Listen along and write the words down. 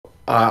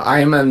I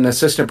am an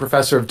assistant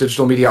professor of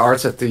digital media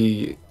arts at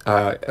the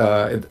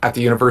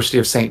University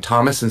of St.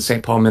 Thomas in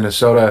St. Paul,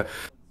 Minnesota.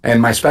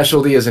 And my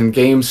specialty is in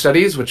game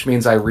studies, which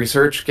means I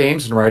research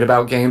games and write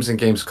about games and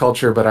games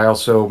culture, but I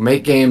also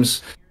make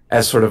games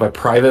as sort of a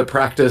private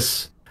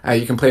practice.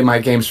 You can play my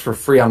games for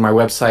free on my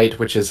website,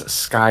 which is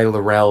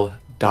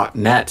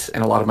skylarell.net.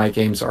 And a lot of my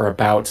games are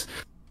about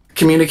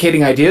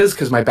communicating ideas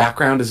because my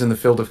background is in the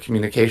field of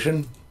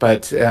communication.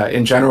 But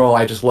in general,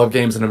 I just love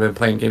games and I've been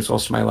playing games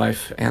most of my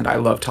life. And I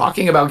love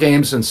talking about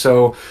games. And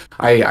so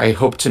I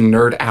hope to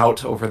nerd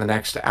out over the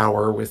next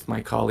hour with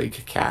my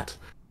colleague, Kat.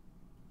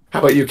 How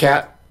about you,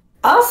 Kat?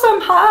 Awesome.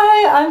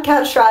 Hi, I'm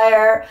Kat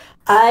Schrier.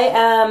 I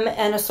am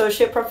an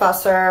associate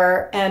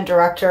professor and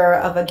director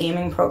of a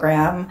gaming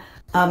program.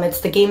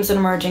 It's the Games and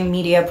Emerging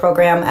Media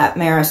program at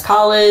Marist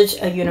College,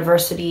 a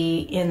university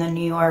in the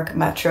New York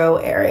metro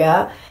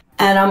area.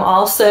 And I'm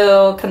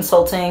also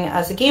consulting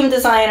as a game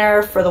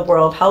designer for the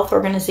World Health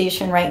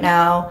Organization right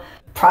now.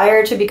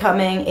 Prior to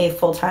becoming a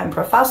full-time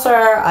professor,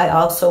 I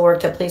also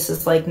worked at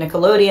places like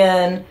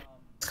Nickelodeon,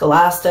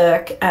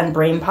 Scholastic, and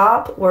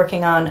BrainPop,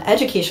 working on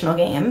educational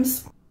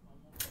games.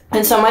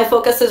 And so my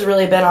focus has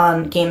really been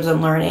on games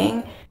and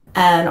learning,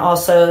 and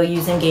also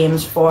using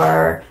games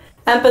for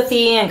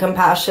empathy and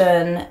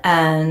compassion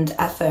and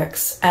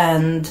ethics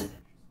and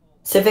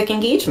civic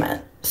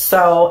engagement.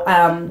 So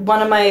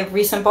one of my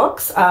recent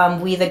books,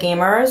 We the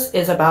Gamers,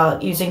 is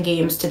about using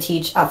games to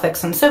teach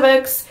ethics and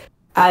civics.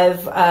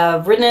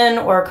 I've written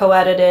or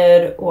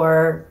co-edited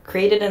or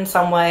created in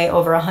some way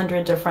over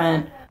 100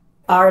 different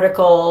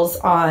articles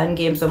on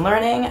games and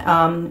learning,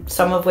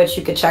 some of which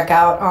you could check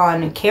out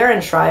on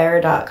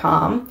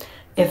karenschrier.com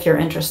if you're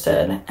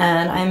interested.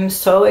 And I'm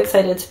so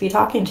excited to be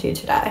talking to you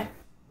today.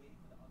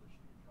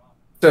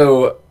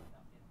 So,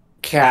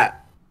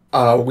 Kat,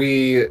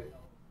 we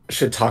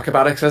should talk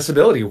about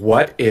accessibility.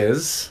 What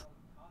is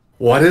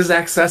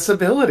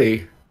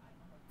accessibility?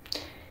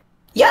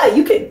 Yeah,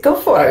 you could go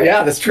for it.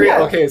 Yeah, that's true.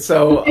 Yeah. Okay,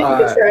 so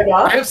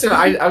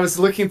I was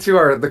looking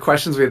through the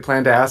questions we had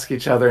planned to ask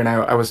each other, and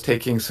I was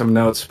taking some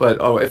notes. But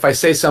if I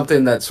say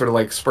something that sort of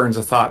like spurns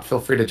a thought, feel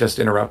free to just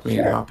interrupt me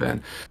and hop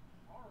in.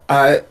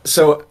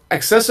 So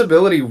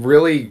accessibility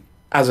really,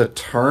 as a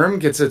term,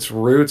 gets its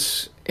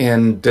roots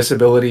in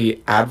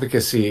disability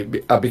advocacy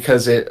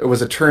because it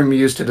was a term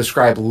used to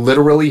describe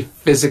literally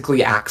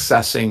physically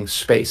accessing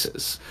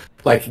spaces,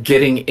 like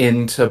getting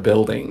into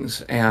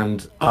buildings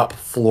and up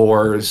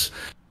floors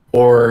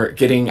or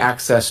getting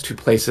access to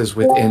places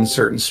within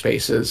certain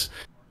spaces.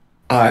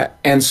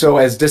 And so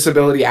as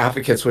disability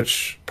advocates,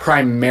 which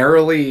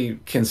primarily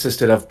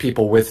consisted of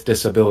people with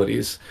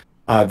disabilities,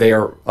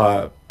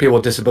 people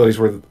with disabilities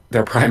were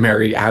their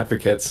primary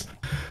advocates.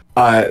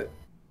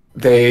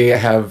 They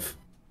have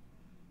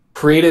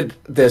created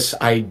this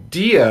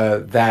idea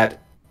that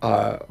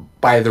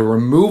by the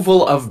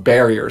removal of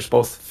barriers,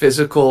 both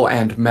physical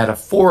and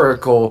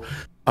metaphorical,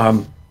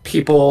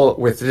 people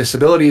with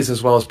disabilities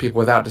as well as people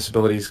without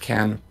disabilities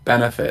can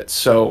benefit.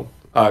 So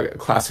a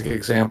classic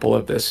example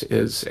of this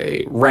is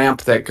a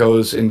ramp that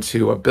goes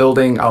into a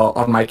building.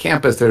 On my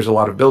campus, there's a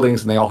lot of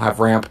buildings and they all have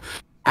ramp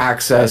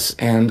access,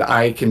 and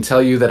I can tell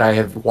you that I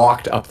have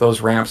walked up those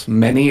ramps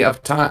many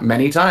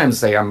times.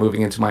 Say I'm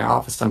moving into my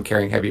office, I'm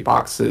carrying heavy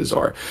boxes,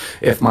 or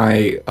if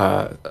my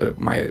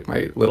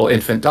little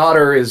infant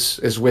daughter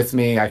is with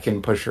me, I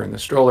can push her in the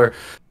stroller.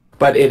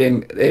 But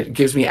it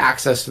gives me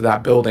access to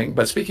that building.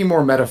 But speaking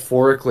more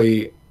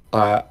metaphorically,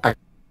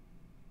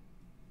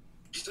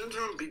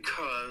 syndrome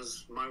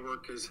because my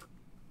work is.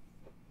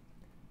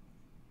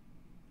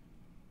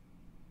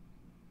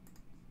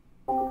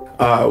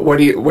 What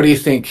do you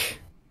think?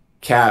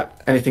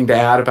 Kat, anything to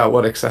add about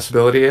what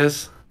accessibility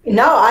is?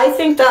 No, I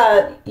think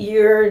that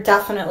you're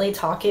definitely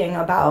talking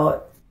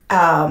about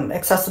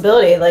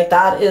accessibility. Like,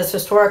 that is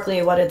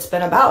historically what it's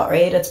been about,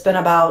 right? It's been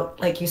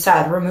about, like you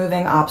said,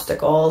 removing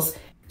obstacles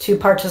to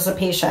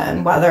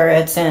participation, whether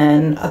it's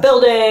in a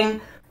building,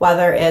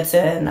 whether it's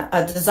in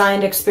a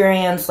designed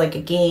experience like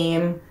a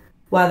game,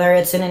 whether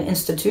it's in an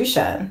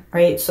institution,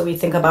 right? So we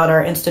think about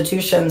our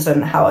institutions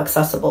and how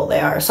accessible they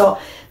are. So,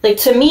 like,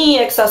 to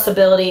me,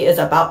 accessibility is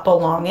about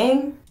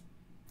belonging.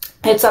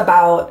 It's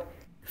about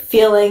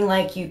feeling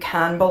like you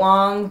can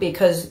belong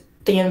because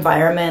the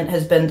environment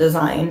has been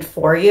designed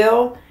for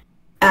you.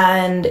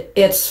 And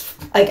it's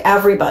like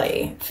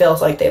everybody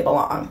feels like they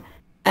belong.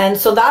 And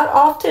so that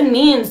often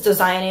means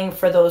designing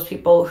for those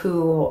people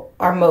who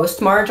are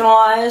most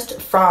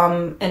marginalized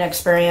from an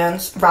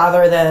experience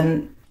rather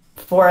than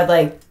for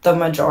like the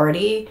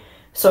majority.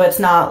 So it's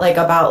not like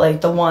about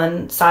like the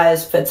one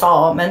size fits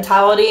all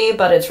mentality,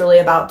 but it's really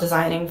about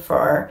designing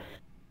for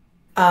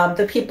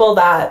the people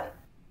that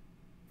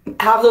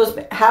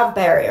have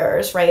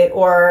barriers, right?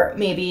 Or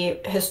maybe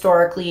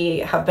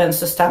historically have been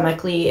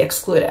systemically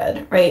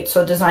excluded, right?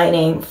 So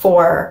designing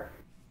for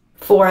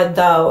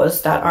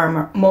those that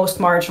are most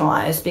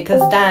marginalized,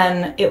 because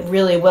then it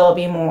really will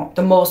be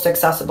the most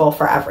accessible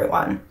for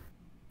everyone.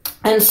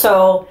 And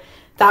so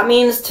that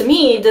means, to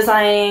me,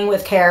 designing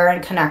with care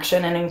and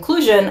connection and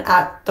inclusion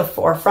at the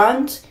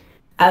forefront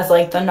as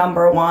like the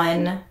number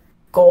one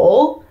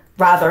goal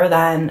rather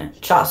than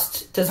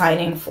just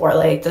designing for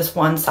like this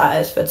one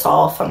size fits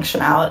all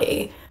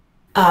functionality.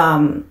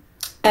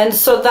 And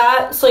so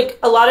that's like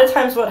a lot of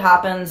times what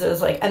happens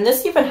is like, and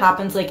this even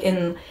happens like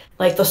in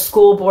like the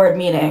school board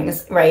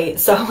meetings, right?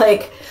 So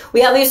like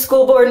we have these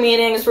school board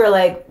meetings where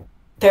like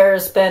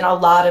there's been a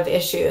lot of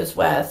issues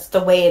with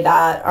the way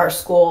that our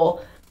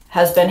school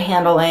has been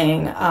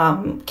handling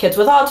kids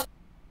with autism.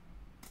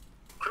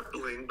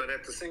 Crippling, but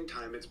at the same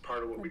time, it's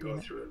part of what we go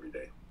through every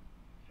day.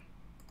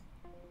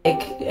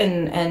 Like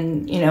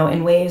and you know,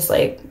 in ways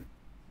like,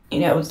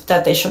 you know,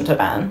 that they shouldn't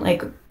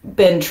have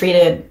been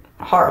treated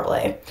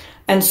horribly.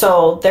 And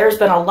so there's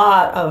been a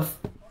lot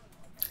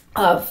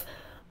of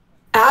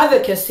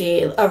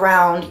advocacy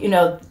around, you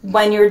know,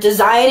 when you're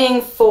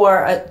designing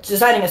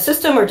a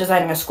system or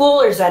designing a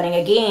school or designing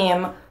a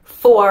game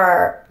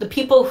for the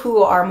people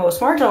who are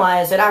most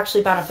marginalized, it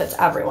actually benefits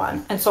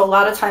everyone. And so a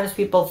lot of times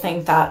people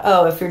think that,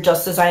 oh, if you're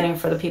just designing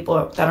for the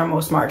people that are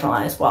most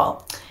marginalized,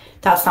 well,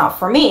 that's not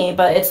for me.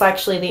 But it's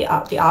actually the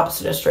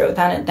opposite is true.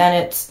 Then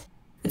it's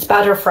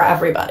better for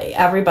everybody.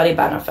 Everybody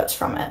benefits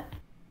from it.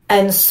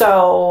 And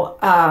so,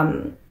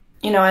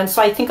 you know, and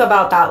so I think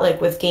about that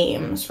like with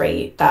games,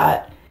 right?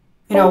 That,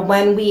 you know,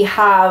 when we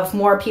have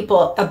more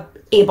people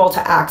able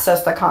to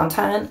access the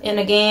content in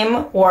a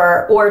game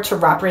or to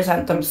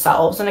represent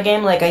themselves in a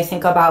game, like I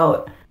think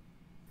about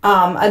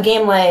a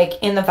game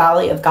like In the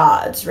Valley of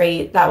Gods,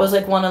 right? That was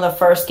like one of the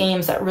first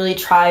games that really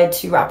tried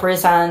to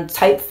represent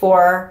type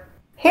 4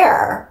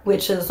 hair,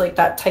 which is like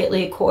that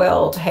tightly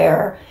coiled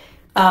hair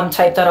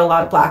type that a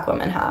lot of Black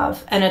women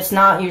have. And it's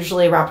not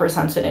usually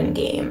represented in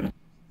games.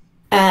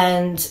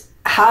 And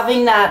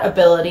having that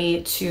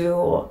ability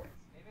to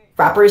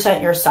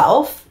represent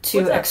yourself,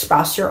 to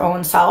express your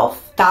own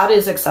self, that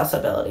is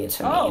accessibility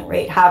to me,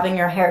 right? Having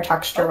your hair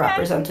texture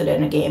represented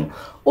in a game,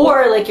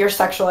 or like your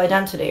sexual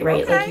identity,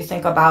 right? Like you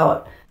think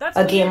about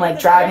a game like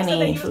Dragon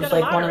Age was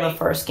like one of the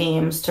first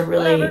games to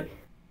really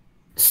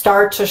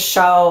start to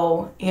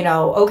show, you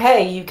know,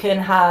 okay, you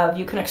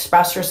can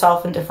express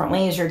yourself in different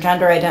ways, your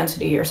gender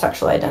identity, your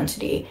sexual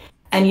identity,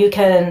 and you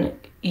can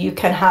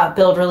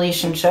build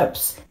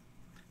relationships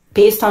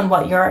based on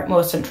what you're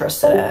most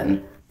interested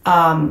in.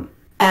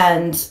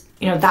 And,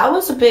 you know, that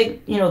was a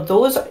big, you know,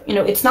 those, you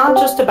know, it's not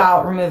just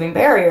about removing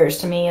barriers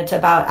to me. It's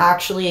about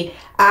actually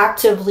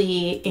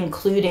actively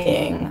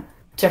including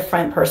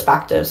different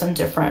perspectives and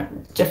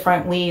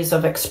different ways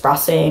of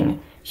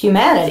expressing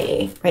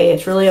humanity, right?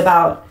 It's really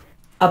about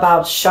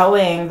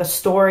showing the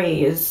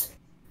stories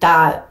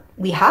that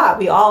we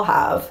all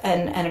have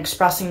and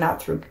expressing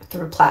that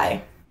through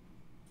play.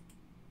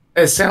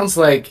 It sounds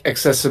like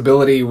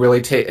accessibility really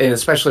and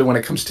especially when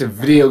it comes to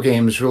video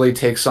games, really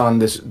takes on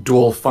this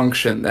dual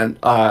function. And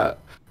I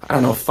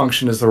don't know if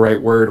function is the right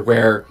word,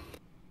 where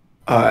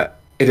it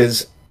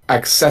is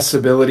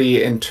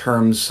accessibility in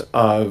terms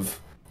of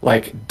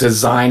like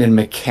design and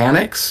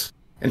mechanics,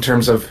 in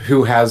terms of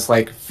who has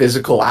like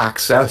physical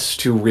access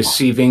to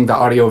receiving the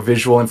audio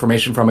visual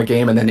information from a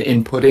game and then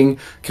inputting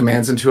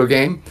commands into a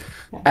game,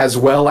 as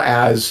well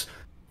as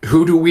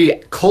who do we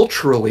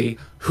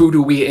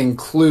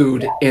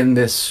include in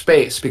this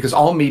space? Because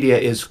all media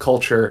is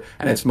culture,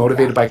 and it's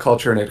motivated by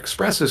culture, and it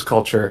expresses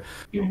culture.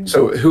 Mm-hmm.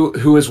 So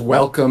who is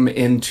welcome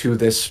into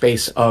this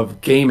space of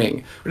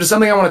gaming? Which is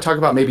something I want to talk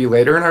about maybe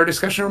later in our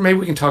discussion, or maybe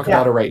we can talk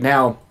about it right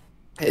now,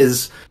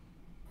 is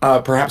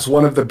perhaps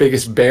one of the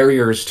biggest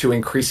barriers to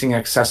increasing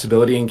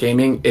accessibility in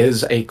gaming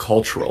is a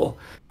cultural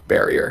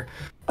barrier.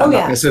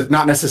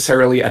 Not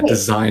necessarily a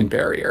design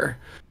barrier.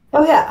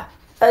 Oh, yeah.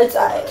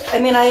 I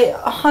mean, I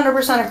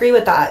 100% agree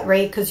with that,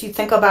 right? Because you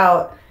think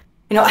about,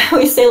 you know, I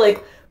always say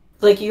like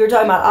you were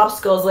talking about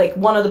obstacles, like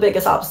one of the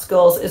biggest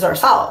obstacles is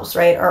ourselves,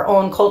 right? Our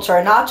own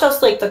culture, not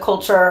just like the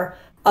culture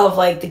of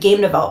like the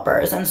game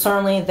developers. And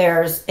certainly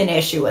there's an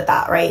issue with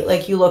that, right?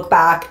 Like you look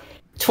back,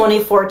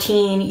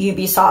 2014,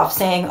 Ubisoft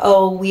saying,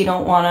 oh, we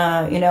don't want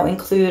to, you know,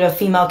 include a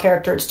female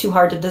character. It's too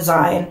hard to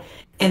design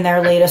in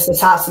their latest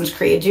Assassin's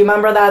Creed. Do you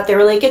remember that? They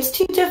were like, it's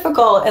too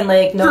difficult. And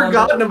like, no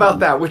forgotten about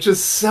that, which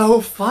is so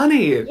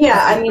funny.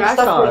 Yeah, I mean,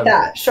 stuff like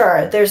that.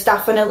 Sure. There's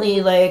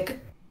definitely like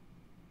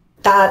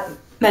that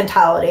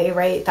mentality,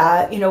 right?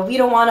 That, you know, we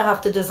don't want to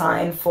have to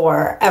design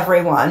for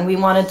everyone. We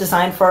want to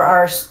design for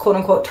our quote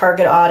unquote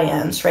target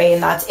audience, right?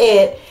 And that's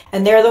it.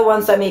 And they're the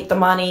ones that make the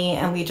money,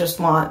 and we just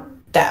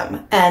want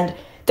them. And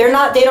they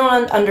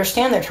don't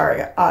understand their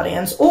target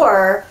audience.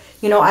 Or,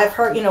 you know, I've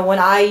heard, you know, when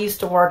I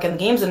used to work in the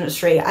games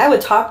industry, I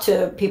would talk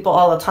to people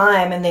all the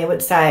time, and they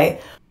would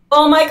say,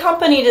 well, my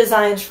company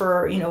designs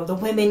for, you know, the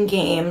women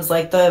games,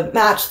 like the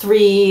Match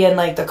 3 and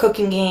like the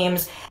cooking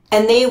games.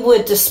 And they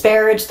would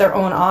disparage their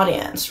own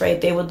audience, right?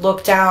 They would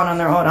look down on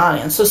their own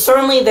audience. So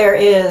certainly there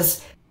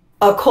is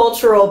a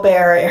cultural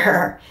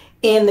barrier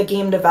in the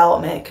game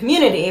development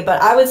community,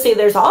 but I would say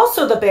there's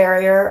also the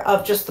barrier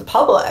of just the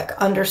public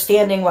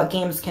understanding what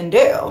games can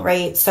do,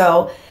 right?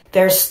 So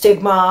there's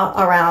stigma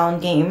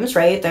around games,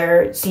 right?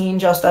 They're seen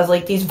just as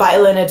like these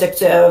violent,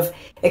 addictive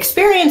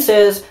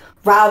experiences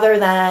rather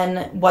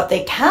than what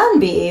they can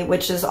be,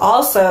 which is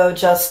also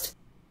just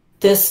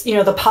this,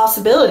 the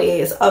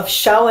possibilities of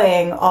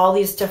showing all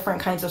these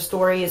different kinds of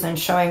stories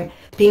and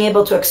being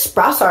able to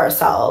express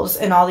ourselves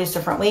in all these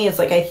different ways.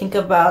 Like, I think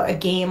about a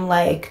game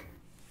like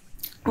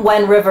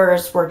When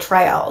Rivers Were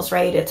Trails,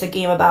 right? It's a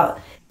game about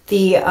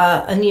the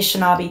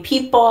Anishinaabe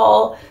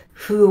people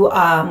who,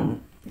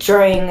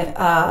 during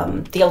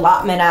the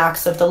allotment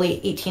acts of the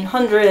late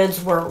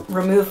 1800s, were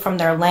removed from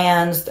their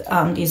lands.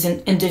 These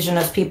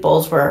indigenous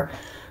peoples were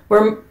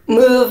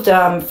moved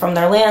from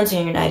their lands in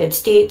the United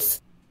States.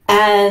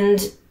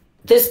 And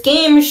this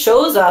game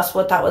shows us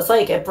what that was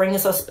like. It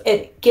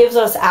gives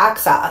us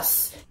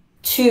access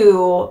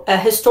to a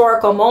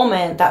historical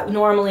moment that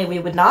normally we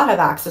would not have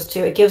access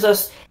to. It gives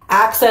us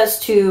access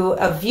to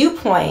a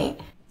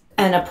viewpoint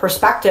and a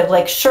perspective.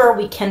 Like, sure,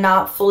 we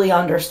cannot fully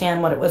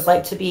understand what it was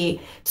like to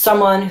be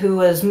someone who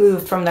was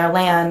moved from their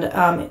land,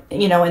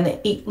 in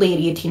the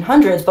late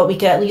 1800s, but we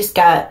could at least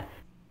get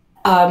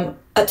a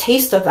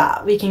taste of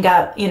that. We can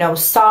get,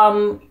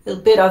 some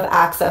bit of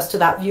access to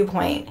that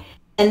viewpoint.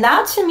 And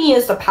that, to me,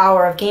 is the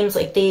power of games.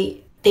 Like,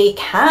 they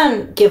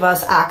can give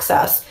us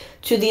access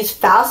to these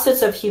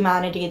facets of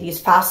humanity, these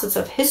facets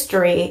of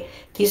history,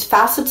 these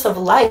facets of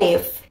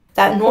life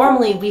that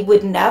normally we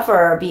would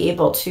never be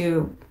able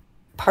to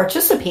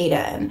participate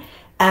in.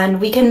 And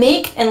we can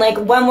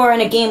when we're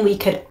in a game, we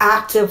could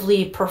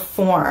actively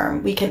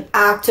perform. We can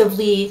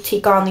actively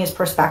take on these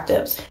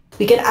perspectives.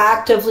 We can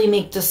actively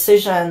make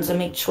decisions and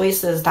make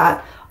choices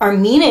that are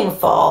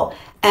meaningful.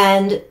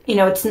 And,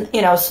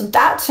 so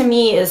that to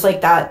me is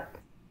like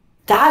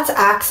that's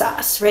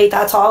access, right?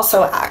 That's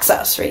also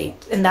access, right?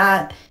 And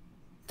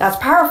that's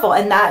powerful.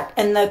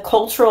 And the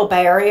cultural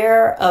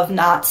barrier of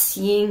not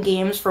seeing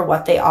games for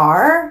what they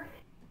are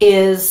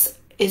is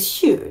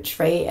huge,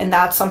 right? And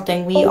that's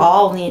something we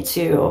all need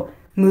to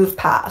move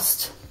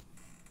past.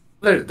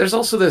 There's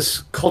also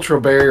this cultural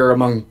barrier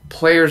among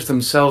players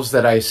themselves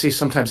that I see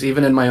sometimes,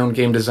 even in my own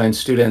game design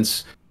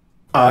students,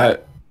 to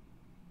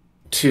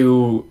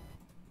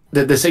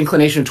this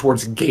inclination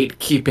towards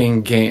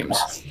gatekeeping games.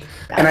 Yes.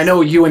 And I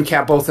know you and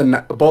Kat both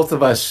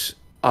of us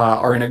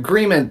are in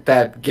agreement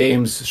that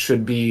games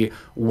should be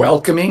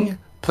welcoming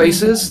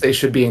places. They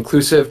should be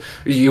inclusive.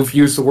 You've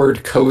used the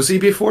word cozy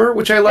before,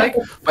 which I like.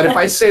 But if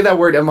I say that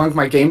word among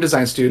my game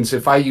design students,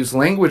 if I use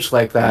language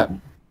like that,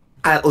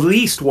 at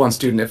least one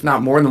student, if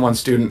not more than one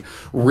student,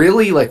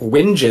 really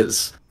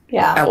whinges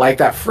at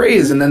that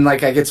phrase. And then I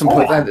get some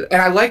and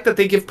I like that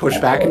they give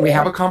pushback and we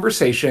have a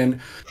conversation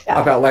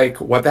about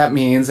what that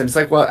means. And it's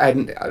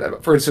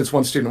for instance,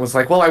 one student was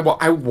like, well,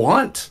 I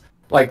want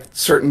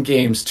certain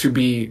games to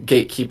be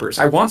gatekeepers.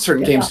 I want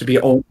certain games to be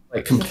only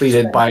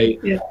completed by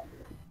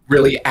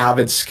really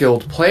avid,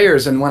 skilled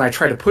players. And when I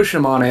try to push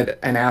him on it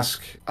and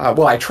ask,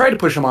 why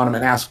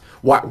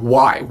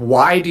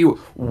do you,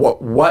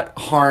 what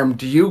harm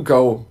do you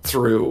go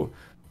through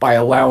by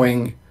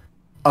allowing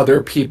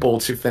other people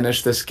to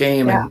finish this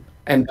game?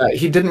 And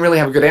he didn't really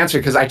have a good answer,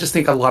 because I just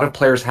think a lot of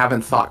players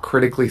haven't thought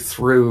critically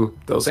through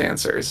those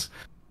answers.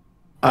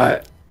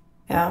 Go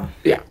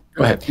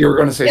ahead. You were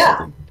going to say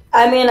something.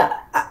 I mean,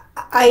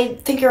 I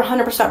think you're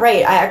 100%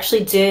 right. I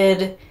actually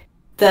did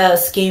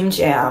this game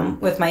jam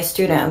with my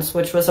students,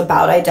 which was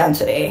about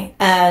identity.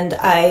 And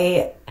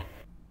I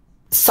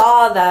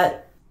saw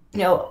that,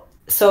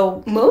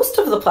 so most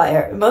of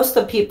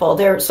the people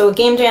there, so a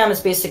game jam is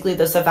basically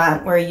this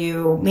event where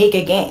you make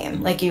a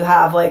game. You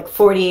have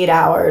 48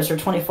 hours or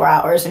 24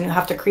 hours and you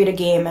have to create a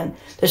game in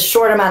this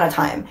short amount of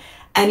time.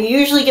 And you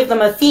usually give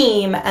them a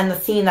theme, and the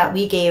theme that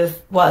we gave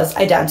was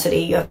identity.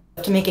 You have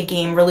to make a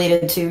game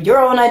related to your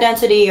own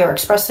identity or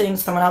expressing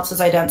someone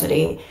else's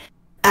identity.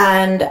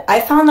 And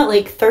I found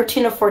that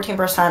 13 to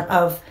 14%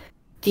 of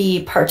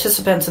the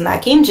participants in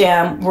that game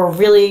jam were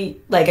really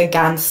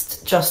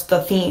against just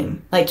the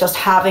theme, just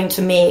having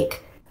to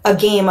make a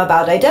game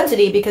about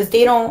identity, because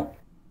they don't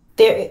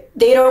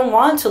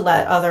want to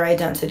let other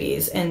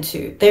identities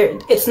into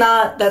that's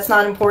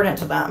not important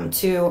to them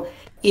to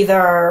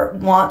either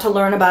want to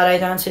learn about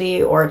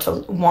identity or to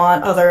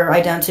want other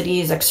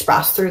identities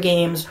expressed through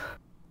games.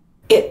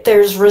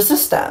 There's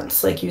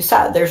resistance, like you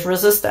said, there's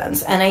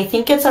resistance. And I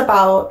think it's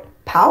about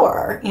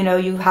power.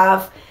 You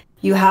have,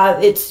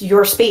 it's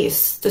your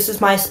space. This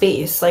is my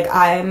space.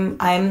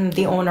 I'm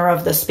the owner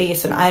of the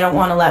space, and I don't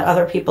want to let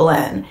other people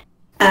in.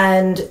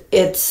 And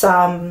it's,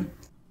 you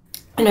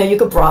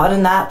could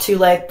broaden that to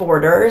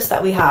borders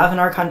that we have in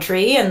our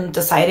country and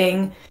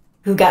deciding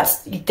who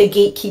gets the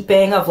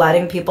gatekeeping of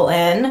letting people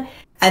in.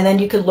 And then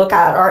you could look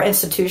at our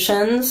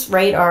institutions,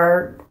 right?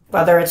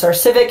 Whether it's our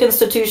civic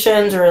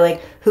institutions or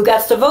who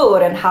gets to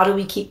vote and how do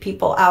we keep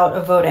people out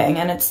of voting.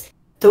 And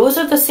those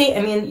are the same.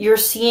 I mean, you're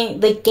seeing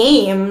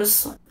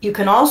games. You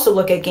can also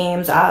look at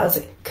games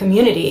as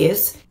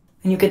communities,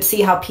 and you could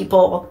see how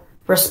people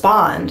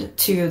respond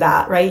to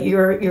that, right?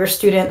 Your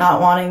student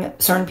not wanting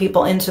certain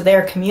people into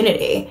their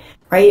community,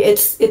 right?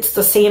 It's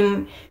the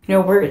same.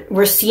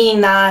 We're seeing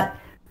that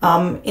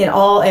in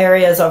all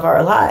areas of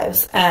our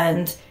lives,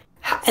 and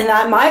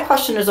that my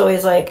question is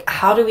always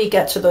how do we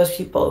get to those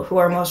people who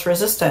are most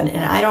resistant?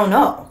 And I don't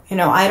know.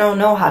 I don't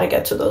know how to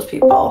get to those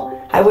people.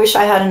 I wish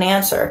I had an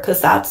answer,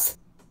 because that's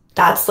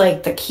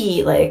like the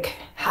key. Like,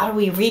 how do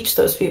we reach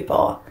those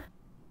people?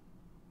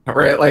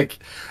 Right, like,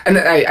 and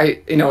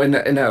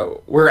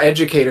we're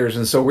educators,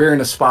 and so we're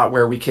in a spot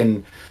where we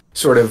can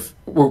sort of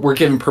we're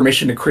given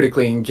permission to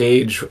critically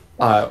engage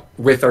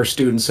with our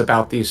students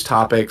about these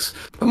topics,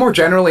 but more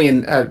generally,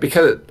 and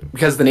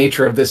because the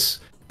nature of this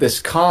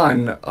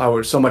con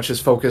so much is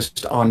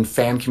focused on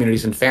fan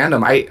communities and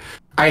fandom.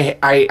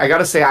 I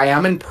gotta say, I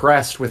am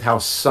impressed with how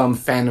some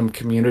fandom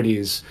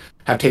communities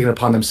have taken it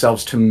upon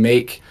themselves to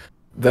make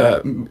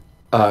the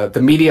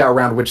media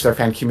around which their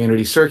fan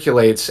community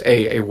circulates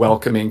a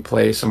welcoming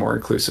place, a more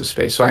inclusive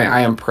space. So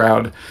I am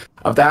proud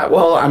of that.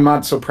 Well, I'm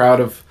not so proud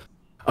of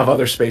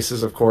other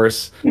spaces, of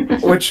course,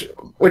 which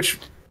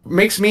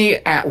makes me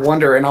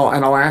wonder, and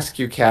I'll ask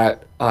you,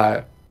 Kat,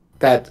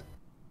 that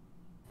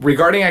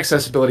regarding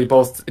accessibility,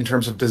 both in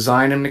terms of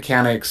design and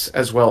mechanics,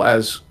 as well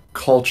as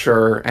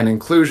culture and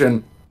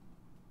inclusion,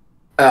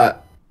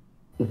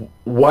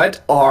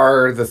 what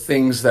are the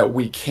things that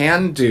we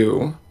can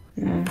do,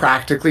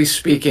 practically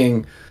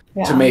speaking,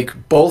 to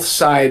make both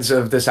sides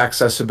of this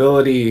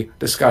accessibility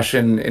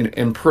discussion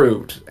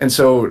improved? And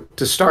so,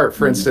 to start,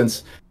 for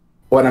instance,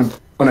 when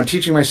I'm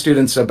teaching my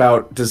students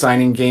about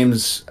designing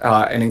games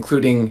and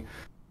including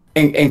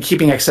and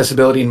keeping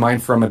accessibility in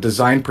mind from a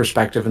design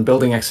perspective and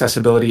building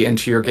accessibility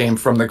into your game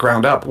from the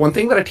ground up, one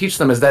thing that I teach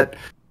them is that,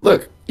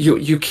 look,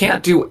 you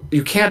can't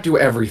do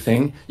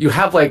everything. You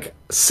have like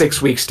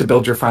 6 weeks to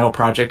build your final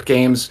project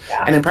games,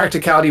 and in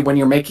practicality, when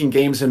you're making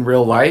games in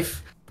real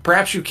life,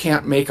 perhaps you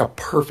can't make a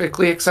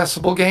perfectly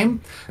accessible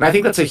game. And I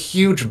think that's a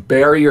huge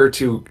barrier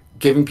to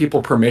giving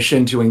people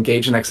permission to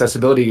engage in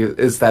accessibility,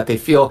 is that they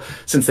feel,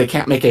 since they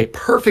can't make a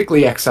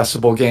perfectly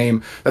accessible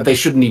game, that they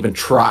shouldn't even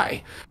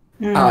try.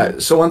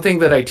 So one thing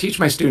that I teach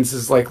my students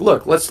is like,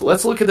 look, let's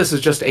look at this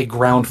as just a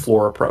ground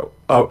floor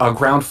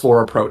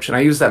approach. And I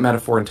use that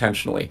metaphor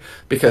intentionally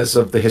because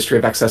of the history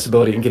of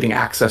accessibility and getting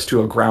access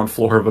to a ground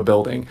floor of a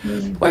building.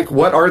 Like,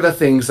 what are the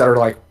things that are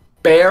like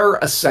bare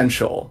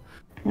essential,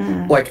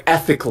 like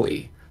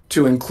ethically,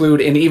 to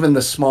include in even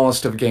the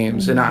smallest of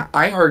games? And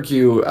I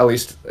argue, at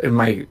least in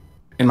my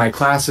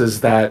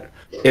classes, that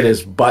it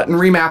is button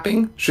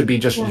remapping should be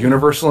just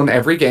universal in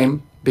every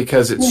game,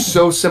 because it's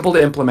so simple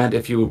to implement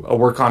if you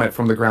work on it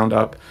from the ground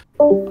up.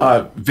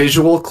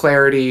 Visual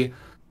clarity,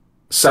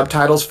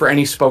 subtitles for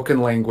any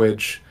spoken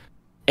language,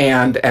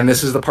 and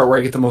this is the part where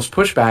I get the most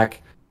pushback,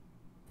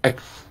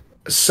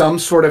 some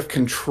sort of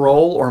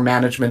control or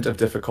management of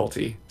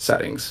difficulty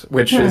settings,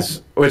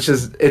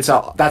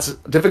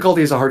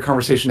 difficulty is a hard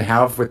conversation to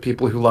have with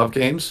people who love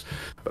games.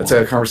 It's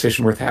a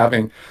conversation worth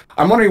having.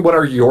 I'm wondering, what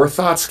are your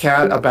thoughts,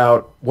 Kat,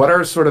 about what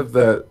are sort of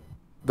the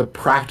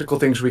practical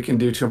things we can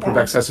do to improve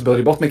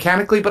accessibility, both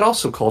mechanically but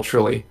also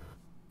culturally?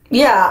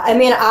 Yeah, I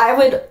mean, I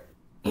would,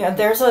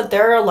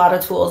 there are a lot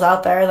of tools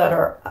out there that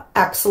are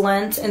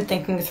excellent in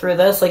thinking through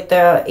this. Like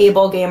the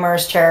Able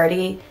Gamers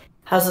charity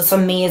has this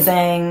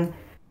amazing,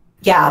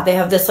 they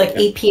have this like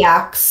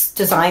APX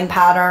design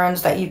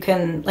patterns that you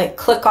can like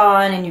click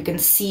on, and you can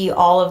see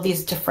all of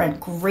these different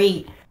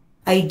great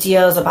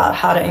ideas about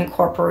how to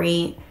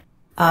incorporate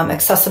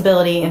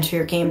accessibility into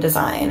your game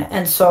design.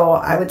 And so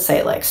I would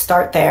say, like,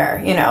 start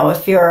there,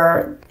 if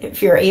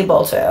you're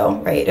able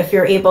to, right? If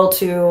you're able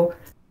to,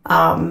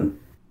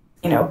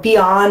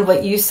 beyond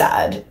what you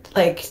said,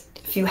 like,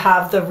 if you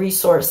have the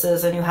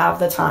resources and you have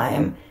the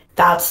time,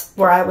 that's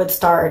where I would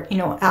start,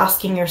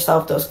 asking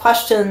yourself those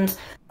questions,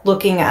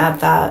 looking at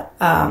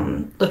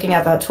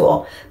that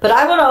tool. But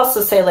I would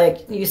also say,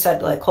 like you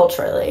said, like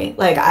culturally,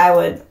 like I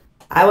would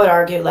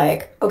argue,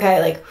 like, okay,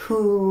 like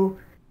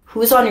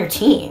who's on your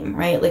team,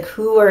 right? Like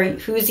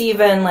who's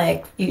even,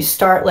 like, you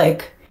start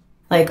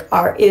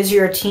is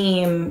your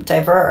team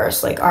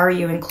diverse? Like, are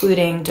you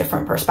including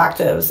different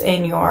perspectives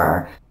in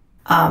your,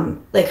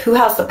 like, who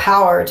has the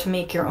power to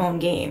make your own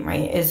game,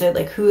 right? Is it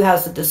like, who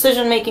has the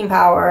decision-making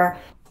power?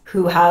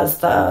 Who has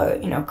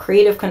the,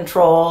 creative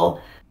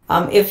control?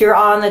 If you're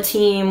on the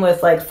team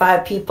with like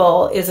 5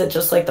 people, is it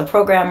just like the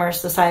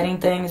programmers deciding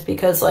things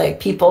because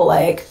like people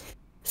like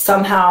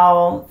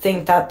somehow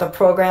think that the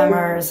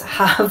programmers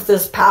have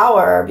this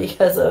power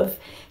because of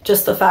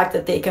just the fact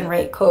that they can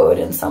write code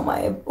in some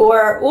way?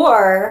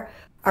 Or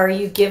are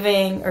you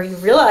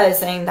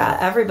realizing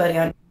that everybody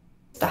needs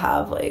to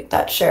have like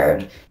that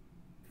shared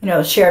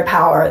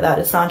power, that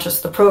it's not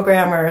just the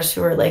programmers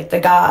who are like the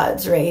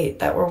gods, right,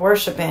 that we're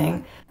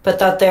worshiping, but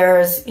that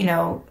there's,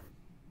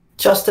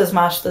 just as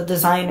much the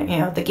design,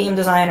 the game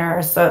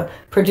designers, the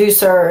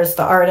producers,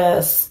 the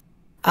artists,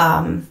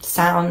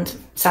 sound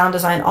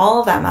design,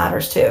 all of that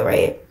matters too,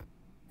 right?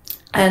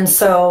 And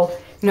so,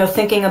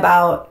 thinking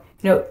about,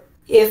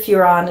 if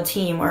you're on a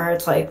team where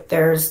it's like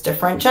there's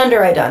different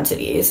gender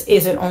identities,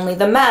 is it only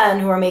the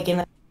men who are making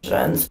the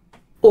decisions,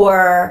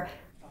 or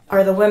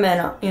are the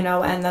women,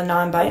 and the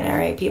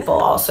non-binary people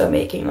also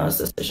making those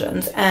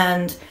decisions?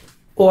 And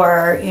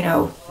Or, you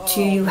know,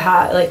 do you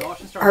have, like,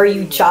 are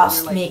you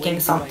just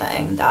making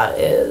something that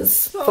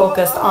is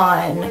focused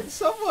on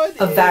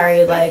a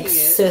very, like,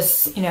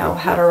 cis, you know,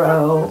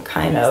 hetero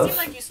kind of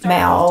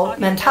male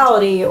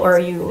mentality, or are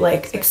you,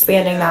 like,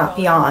 expanding that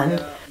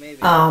beyond,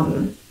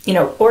 you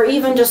know, or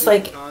even just,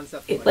 like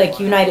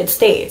United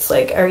States,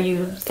 like, are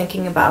you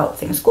thinking about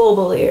things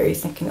globally? Are you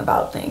thinking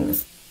about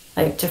things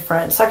like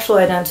different sexual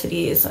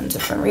identities and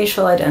different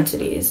racial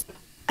identities?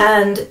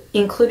 And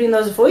including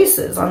those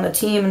voices on the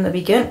team in the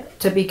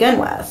begin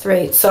with,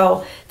 right?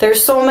 So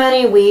there's so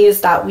many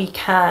ways that we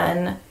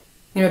can,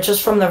 you know,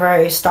 just from the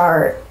very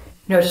start,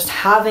 you know, just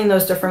having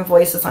those different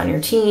voices on your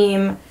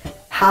team,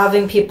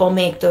 having people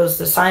make those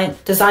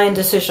design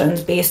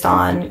decisions based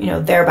on, you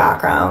know, their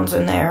backgrounds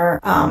and their,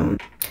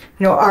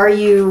 you know, are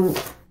you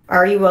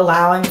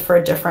allowing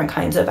for different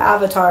kinds of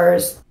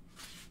avatars?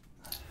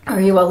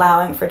 Are you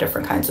allowing for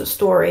different kinds of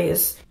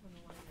stories?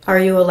 Are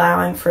you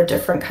allowing for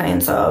different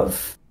kinds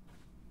of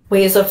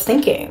ways of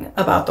thinking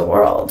about the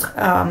world?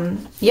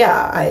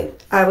 Yeah,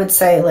 I would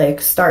say, like,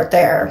 start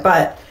there.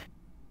 But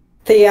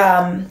the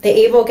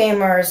Able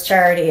Gamers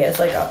charity is,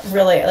 like, a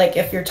really, like,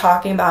 if you're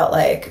talking about,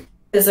 like,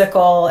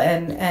 physical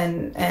and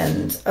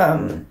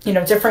you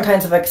know, different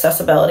kinds of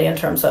accessibility in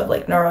terms of,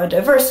 like,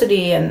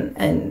 neurodiversity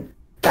and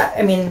that,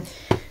 I mean,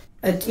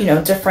 you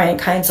know, different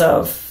kinds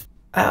of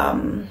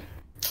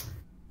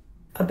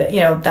a bit,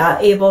 you know,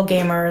 that Able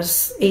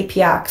Gamers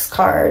APX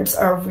cards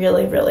are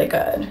really, really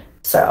good.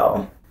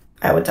 So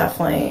I would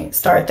definitely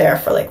start there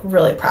for, like,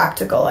 really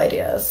practical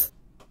ideas.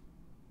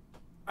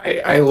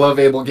 I love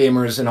Able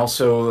Gamers, and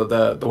also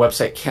the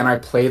website Can I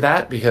Play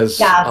That? Because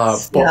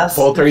Yes, yes.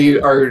 both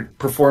are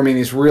performing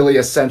these really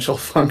essential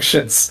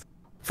functions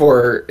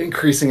for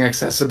increasing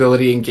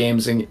accessibility in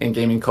games and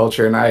gaming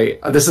culture.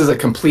 And this is a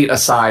complete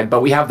aside,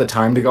 but we have the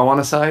time to go on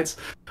asides,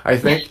 I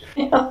think.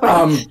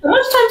 How much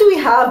time do we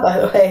have, by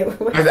the way?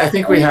 I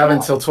think we have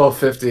until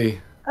 12:50.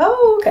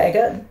 Oh, okay,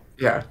 good.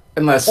 Yeah,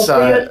 unless Well,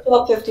 for you it's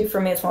 12:50,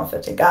 for me it's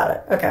 1:50. Got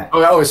it. Okay.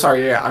 Oh,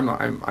 sorry. Yeah, I'm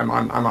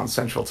on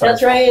Central Time.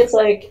 That's right. It's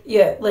like,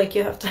 yeah, like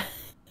you have to.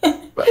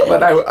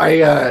 but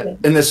I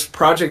in this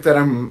project that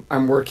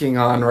I'm working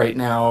on right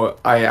now,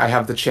 I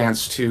have the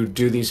chance to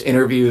do these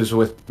interviews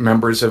with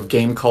members of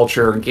game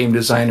culture and game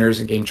designers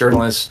and game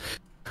journalists.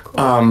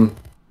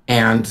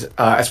 And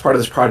as part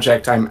of this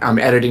project, I'm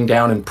editing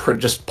down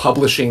and just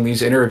publishing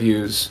these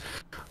interviews.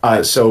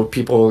 So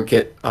people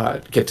get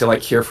to,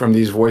 like, hear from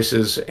these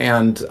voices,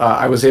 and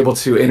I was able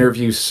to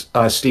interview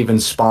Stephen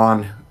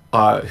Spahn,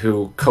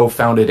 who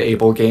co-founded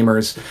Able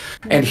Gamers,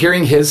 and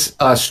hearing his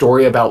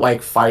story about,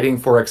 like, fighting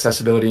for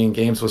accessibility in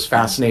games was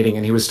fascinating.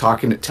 And he was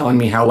telling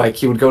me how, like,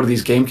 he would go to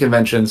these game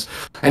conventions,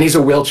 and he's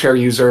a wheelchair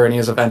user and he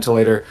has a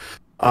ventilator,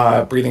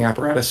 breathing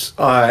apparatus,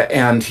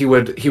 and he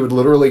would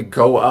literally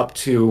go up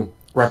to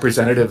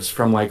representatives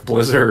from, like,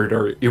 Blizzard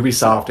or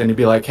Ubisoft, and he'd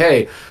be like,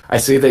 "Hey, I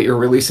see that you're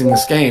releasing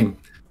this game.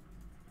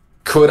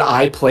 Could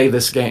I play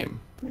this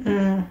game?"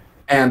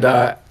 And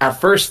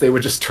at first they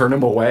would just turn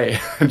him away,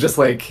 and just,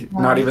 like,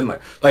 not even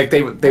like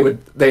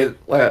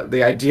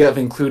the idea of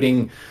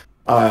including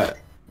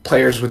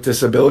players with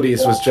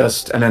disabilities was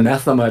just an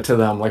anathema to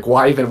them. Like,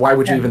 why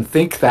would you even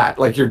think that?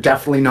 Like, you're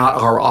definitely not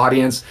our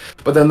audience.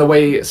 But then the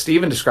way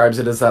Steven describes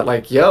it is that,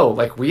 like, yo,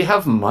 like, we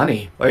have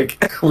money,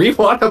 like, we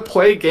want to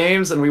play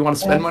games and we want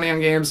to spend money on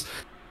games.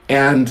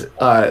 And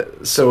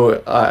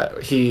so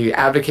he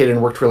advocated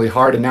and worked really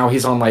hard, and now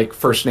he's on, like,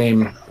 first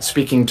name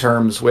speaking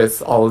terms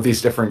with all of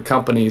these different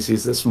companies.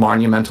 He's this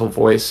monumental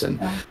voice in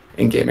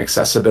game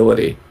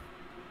accessibility.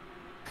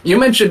 You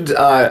mentioned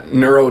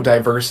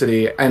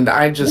neurodiversity, and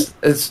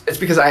it's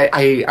because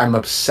I'm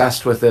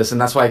obsessed with this, and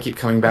that's why I keep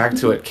coming back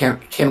to it.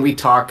 Can we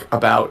talk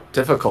about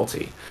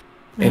difficulty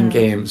in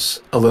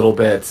games a little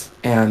bit,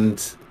 and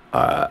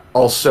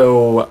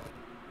also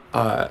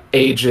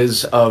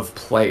ages of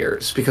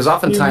players? Because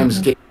oftentimes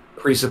games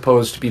are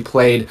presupposed to be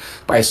played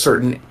by a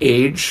certain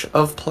age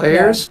of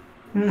players.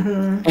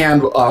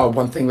 And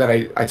one thing that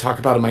I talk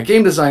about in my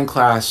game design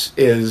class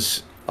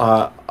is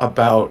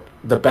about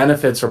the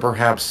benefits, or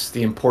perhaps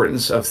the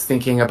importance, of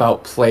thinking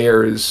about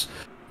players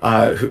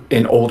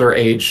in older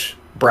age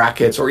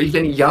brackets or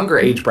even younger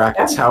age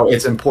brackets, how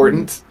it's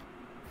important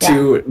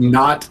to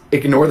not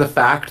ignore the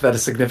fact that a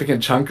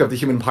significant chunk of the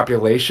human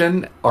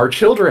population are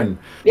children.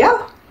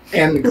 Yeah.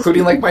 And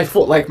including, like,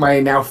 my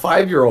now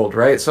 5-year-old,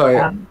 right?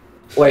 So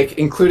like,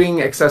 including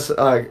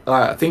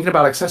thinking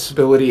about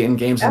accessibility in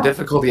games and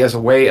difficulty as a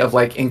way of,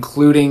 like,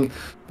 including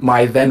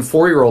my then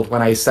 4-year-old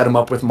when I set him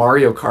up with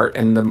Mario Kart.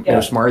 And the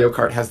newest Mario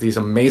Kart has these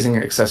amazing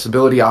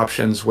accessibility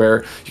options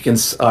where you can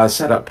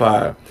set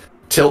up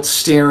tilt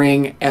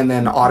steering and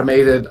then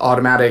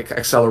automatic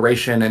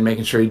acceleration, and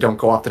making sure you don't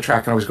go off the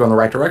track and always go in the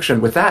right direction.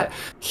 With that,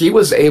 he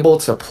was able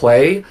to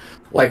play,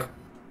 like,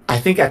 I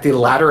think at the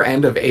latter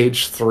end of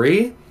age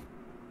 3.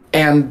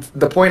 And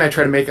the point I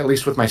try to make, at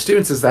least with my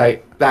students, is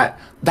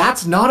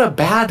that's not a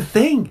bad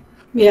thing.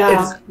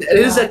 Yeah. It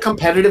is a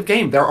competitive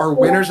game. There are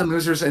winners and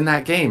losers in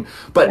that game.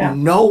 But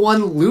no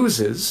one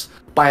loses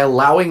by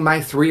allowing my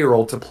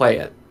 3-year-old to play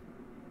it.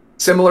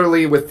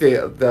 Similarly with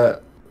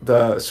the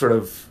the sort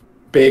of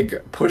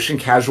big push in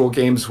casual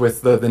games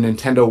with the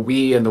Nintendo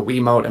Wii and the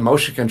Wiimote and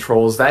motion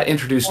controls, that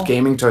introduced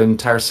gaming to an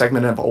entire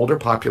segment of older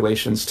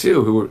populations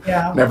too, who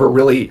never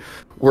really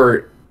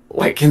were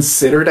like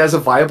considered as a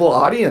viable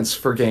audience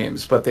for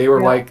games, but they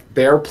were like,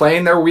 they're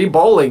playing their Wii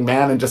bowling,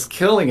 man, and just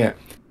killing it.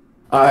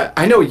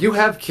 I know you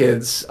have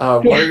kids.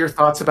 What are your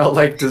thoughts about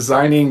like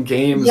designing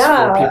games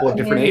for people of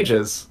different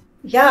ages?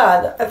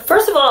 Yeah,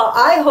 first of all,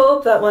 I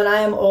hope that when I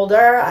am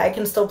older, I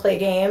can still play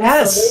games.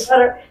 Yes.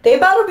 So they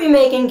better be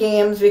making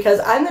games because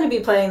I'm going to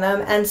be playing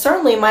them. And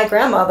certainly my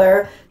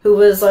grandmother, who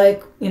was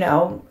like, you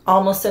know,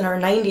 almost in her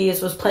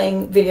 90s, was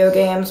playing video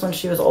games when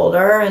she was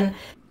older. And,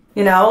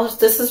 you know,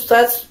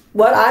 that's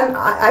what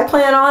I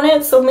plan on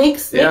it. So make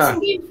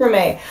some games for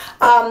me.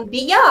 But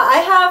yeah,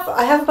 I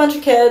have a bunch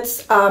of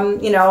kids,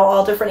 you know,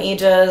 all different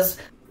ages.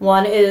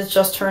 One is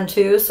just turned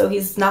 2, so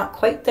he's not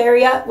quite there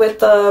yet with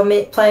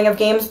the playing of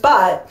games.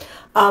 But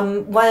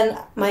when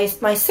my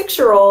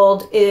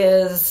 6-year-old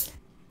is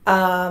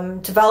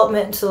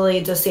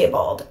developmentally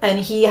disabled, and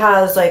he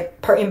has like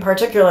in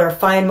particular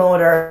fine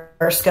motor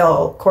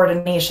skill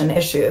coordination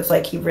issues,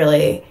 like he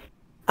really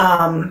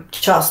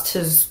just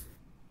is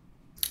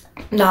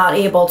not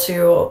able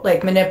to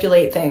like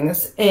manipulate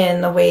things in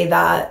the way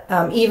that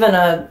even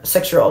a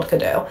 6-year-old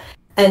could do.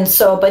 And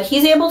so, but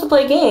he's able to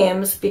play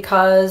games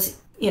because,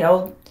 you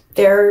know,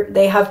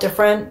 they have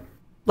different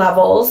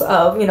levels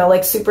of, you know,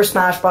 like Super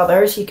Smash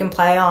Brothers, he can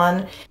play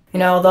on, you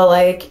know, the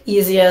like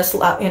easiest,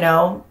 you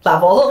know,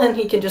 level, and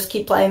he can just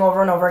keep playing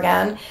over and over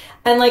again.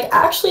 And like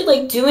actually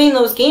like doing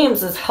those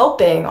games is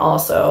helping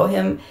also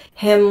him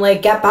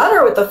like get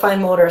better with the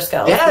fine motor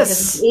skills. Yes.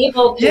 Because he's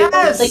able to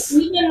like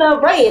even though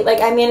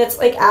like I mean it's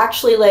like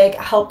actually like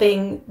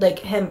helping like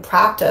him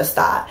practice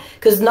that,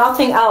 because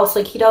nothing else,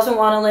 like he doesn't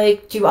want to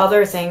like do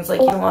other things, like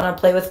he don't want to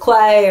play with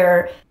clay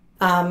or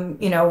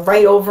you know,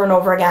 write over and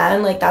over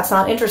again. Like that's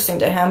not interesting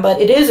to him,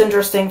 but it is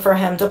interesting for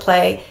him to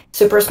play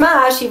Super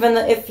Smash, even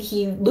if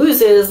he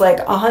loses like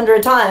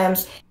 100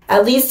 times,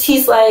 at least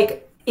he's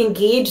like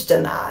engaged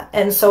in that.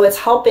 And so it's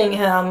helping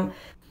him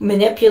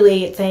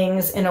manipulate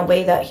things in a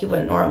way that he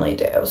wouldn't normally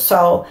do.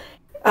 So,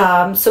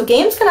 so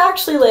games can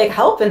actually like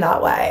help in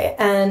that way.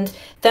 And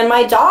then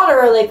my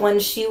daughter, like when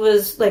she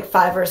was like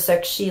 5 or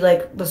 6, she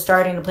like was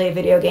starting to play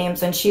video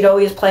games, and she'd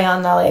always play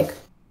on the like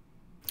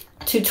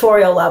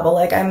tutorial level.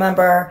 Like I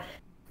remember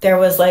there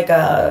was like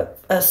a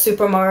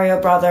Super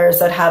Mario Brothers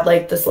that had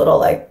like this little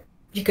like,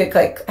 you could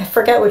click, I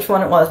forget which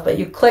one it was, but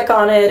you click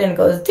on it and it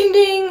goes ding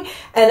ding,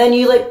 and then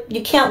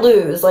you can't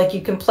lose. Like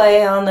you can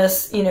play on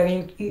this, you know,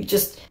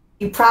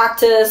 you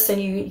practice and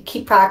you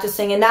keep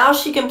practicing, and now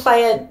she can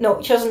play it.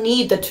 No, she doesn't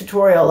need the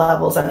tutorial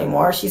levels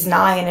anymore. She's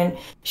 9 and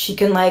she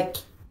can like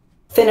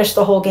finish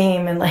the whole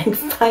game in like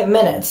 5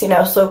 minutes, you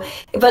know. So,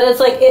 but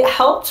it's like it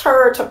helped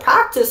her to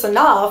practice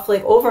enough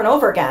like over and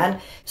over again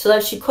so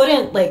that she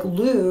couldn't like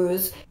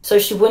lose, so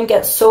she wouldn't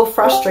get so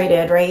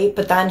frustrated, right?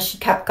 But then she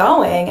kept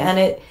going, and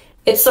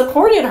it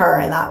supported her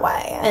in that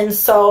way. And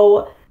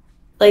so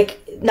like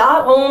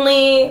not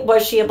only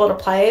was she able to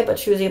play, but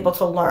she was able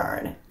to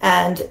learn.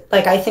 And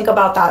like I think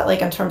about that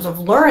like in terms of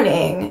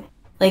learning,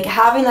 like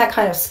having that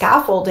kind of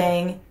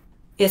scaffolding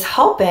is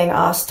helping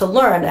us to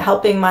learn,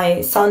 helping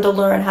my son to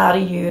learn how to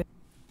use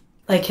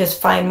like his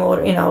fine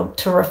motor, you know,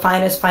 to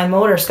refine his fine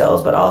motor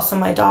skills, but also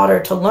my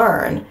daughter to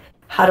learn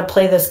how to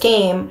play this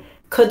game.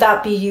 Could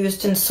that be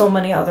used in so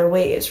many other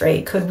ways,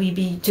 right? Could we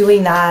be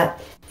doing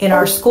that in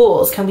our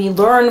schools? Can we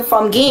learn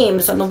from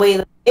games and the way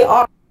that they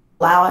are,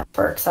 allow it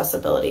for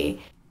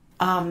accessibility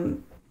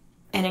and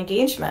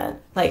engagement?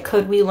 Like,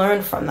 could we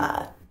learn from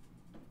that?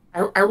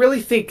 I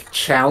really think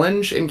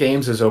challenge in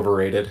games is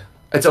overrated.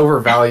 It's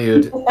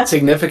overvalued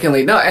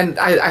significantly. No, and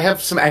I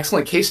have some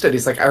excellent case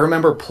studies. Like I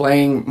remember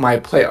playing my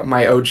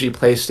OG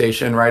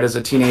PlayStation right as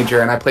a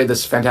teenager, and I played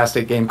this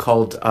fantastic game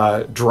called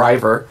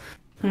Driver.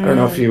 I don't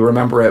know if you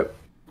remember it.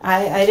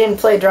 I didn't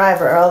play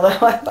Driver, although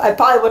I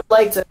probably would have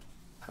liked it.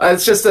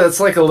 It's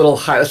like a little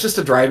it's just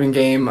a driving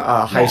game,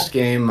 heist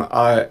game,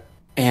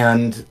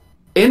 and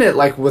in it,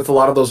 like with a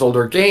lot of those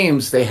older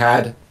games, they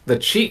had the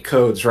cheat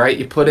codes, right?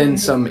 You put in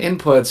some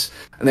inputs,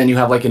 and then you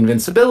have like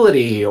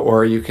invincibility,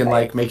 or you can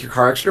like make your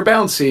car extra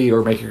bouncy,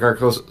 or make your car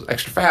go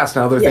extra fast,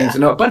 and other things.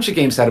 And a bunch of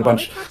games had a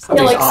bunch of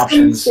these like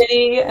options.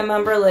 SimCity, I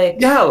remember like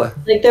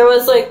like there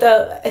was like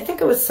I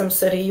think it was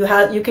SimCity.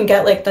 You can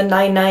get like the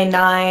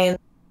 999,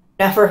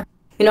 never,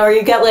 you know, or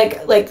you get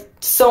like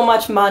so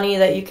much money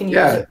that you can use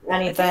it for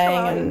anything,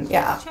 and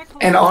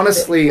And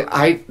honestly,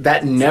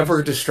 that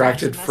never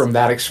distracted from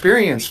that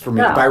experience for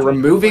me. By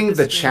removing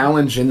the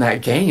challenge in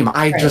that game,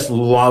 I just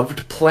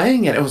loved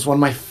playing it. It was one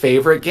of my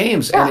favorite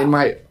games. And in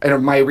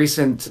my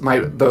recent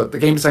the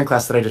game design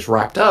class that I just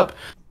wrapped up,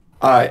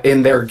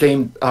 in their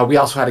game, we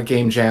also had a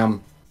game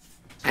jam.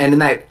 And in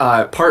that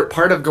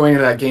part of going to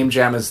that game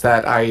jam is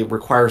that I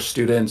require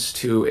students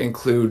to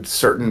include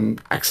certain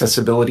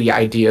accessibility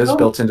ideas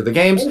built into the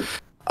games.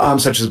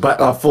 Such as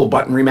full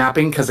button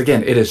remapping, because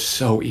again, it is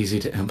so easy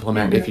to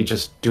implement if you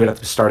just do it at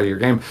the start of your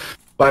game.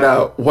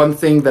 But one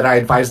thing that I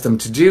advise them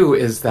to do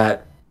is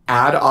that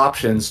add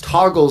options,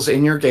 toggles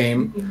in your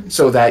game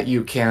so that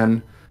you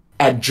can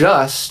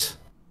adjust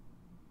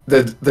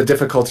the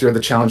difficulty or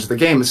the challenge of the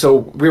game. So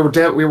we were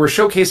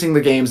showcasing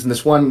the games, and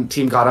this one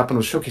team got up and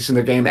was showcasing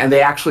their game, and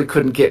they actually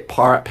couldn't get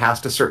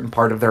past a certain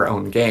part of their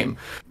own game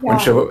when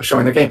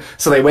showing the game.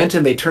 So they went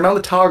and they turned on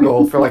the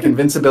toggle for like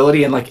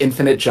invincibility and like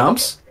infinite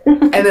jumps.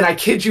 And then I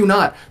kid you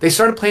not, they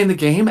started playing the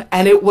game,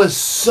 and it was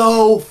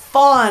so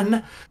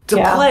fun to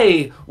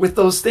play with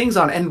those things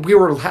on, and we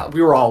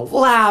were all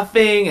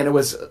laughing, and it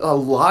was a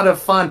lot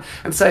of fun.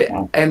 And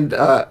so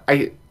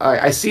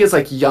I see as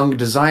like young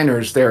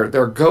designers, their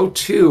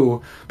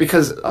go-to,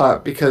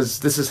 because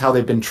this is how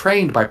they've been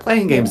trained by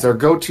playing games. Their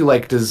go-to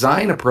like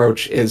design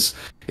approach is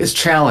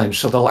challenge.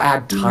 So they'll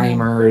add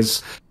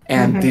timers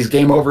and these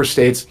game over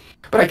states.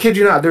 But I kid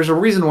you not, there's a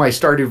reason why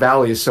Stardew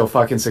Valley is so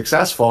fucking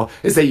successful,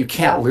 is that you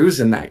can't lose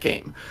in that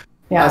game.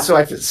 Yeah. So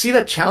I see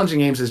that challenging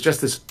games is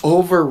just this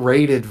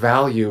overrated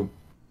value.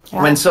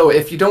 Yeah. So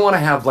if you don't want to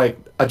have like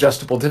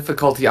adjustable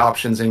difficulty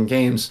options in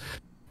games,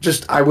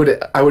 I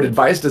would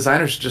advise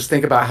designers to just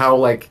think about how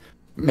like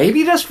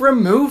maybe just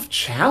remove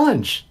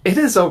challenge. It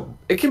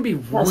can be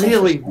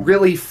really,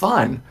 really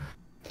fun.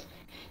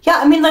 Yeah,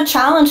 I mean the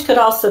challenge could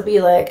also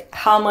be like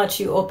how much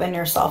you open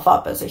yourself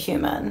up as a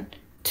human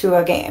to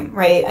a game,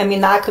 right? I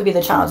mean that could be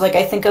the challenge. Like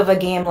I think of a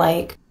game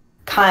like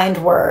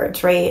Kind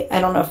Words, right?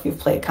 I don't know if you've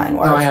played Kind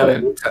Words. No, I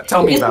haven't.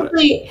 Tell me about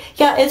it.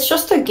 Yeah, it's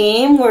just a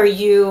game where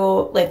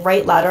you like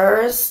write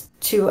letters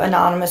to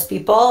anonymous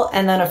people,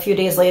 and then a few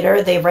days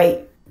later they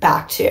write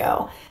back to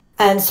you.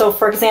 And so,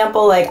 for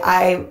example, like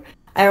I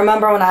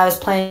remember when I was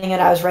playing it,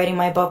 I was writing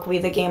my book, We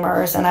the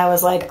Gamers, and I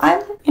was like,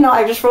 I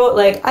just wrote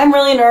like, I'm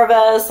really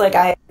nervous. Like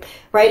I'm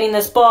writing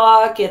this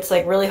book. It's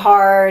like really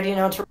hard, to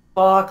write a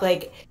book.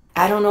 Like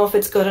I don't know if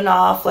it's good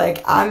enough.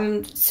 Like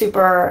I'm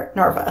super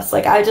nervous.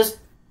 Like I just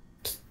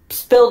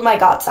spilled my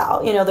guts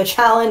out, the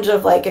challenge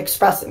of like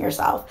expressing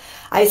yourself.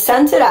 I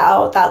sent it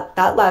out,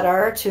 that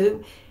letter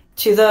to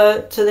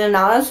the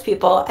anonymous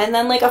people, and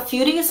then like a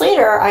few days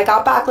later I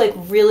got back like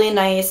really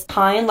nice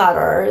kind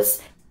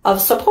letters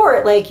of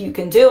support, like you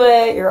can do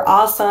it, you're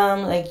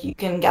awesome, like you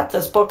can get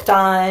this book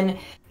done,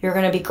 you're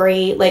gonna be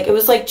great. Like it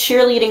was like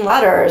cheerleading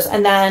letters.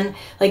 And then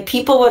like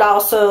people would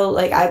also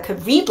like, I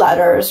could read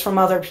letters from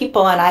other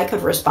people and I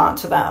could respond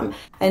to them.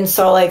 And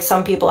so like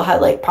some people had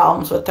like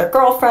problems with their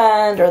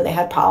girlfriend, or they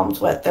had problems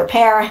with their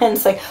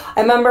parents. Like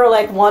I remember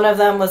like one of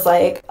them was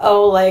like,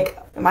 oh, like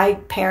my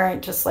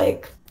parent just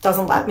like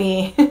doesn't want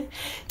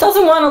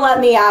to let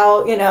me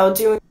out,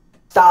 doing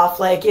stuff,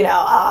 like,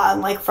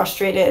 I'm like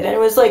frustrated. And it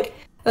was like,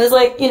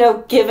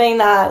 giving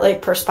that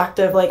like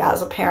perspective, like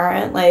as a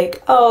parent,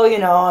 like, oh,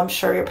 I'm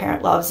sure your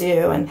parent loves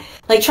you, and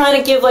like trying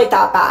to give like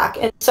that back.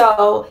 And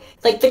so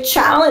like the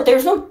challenge,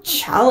 there's no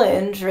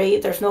challenge,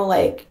 right? There's no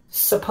like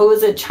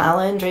supposed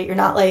challenge, right? You're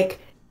not like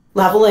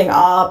leveling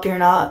up. You're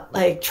not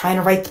like trying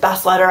to write the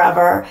best letter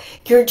ever.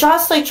 You're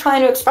just like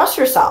trying to express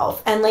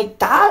yourself. And like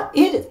that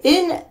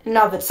in and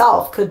of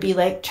itself could be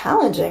like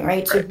challenging,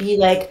 right? To be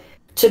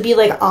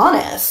like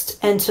honest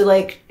and to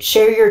like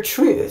share your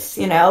truth,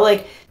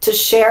 like to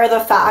share the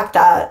fact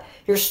that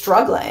you're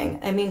struggling.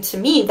 I mean, to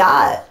me,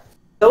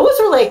 those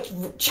are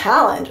like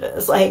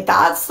challenges. Like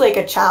that's like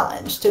a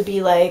challenge to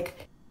be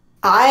like,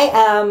 I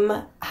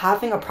am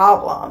having a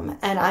problem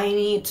and I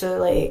need to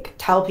like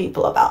tell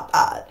people about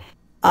that.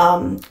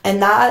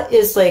 And that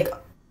is like,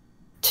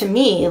 to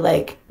me,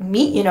 like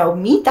meet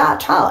that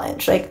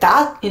challenge, like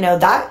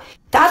that,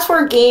 that's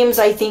where games,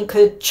 I think,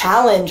 could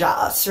challenge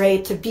us,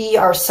 right? To be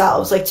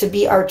ourselves, like to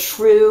be our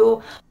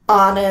true,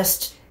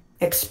 honest,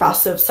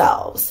 expressive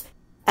selves.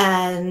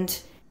 And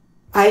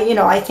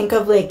I think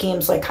of like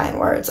games like Kind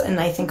Words, and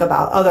I think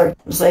about other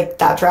games like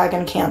That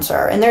Dragon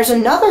Cancer. And there's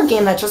another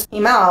game that just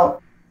came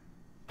out.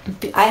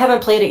 I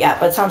haven't played it yet,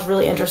 but it sounds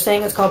really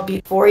interesting. It's called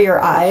Before Your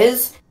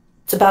Eyes.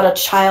 It's about a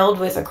child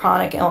with a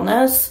chronic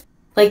illness.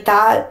 Like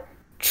that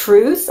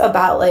truth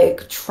about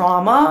like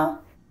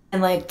trauma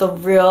and like the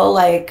real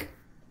like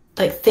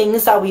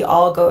things that we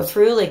all go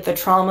through, like the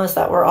traumas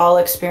that we're all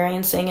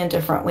experiencing in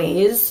different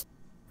ways,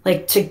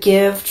 like to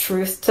give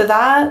truth to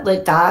that,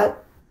 like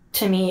that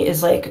to me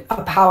is like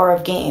a power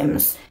of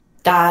games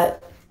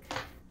that,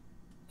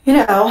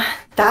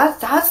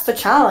 that's the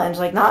challenge.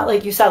 Like not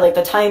like you said, like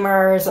the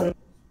timers and,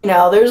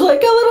 there's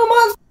like a little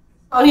monster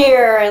out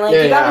here and like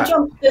you gotta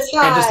jump this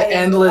high. And just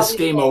endless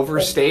game over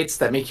states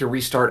that make you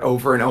restart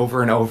over and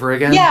over and over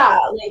again. Yeah,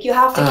 like you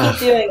have to keep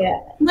doing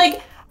it.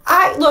 Like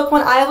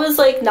when I was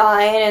like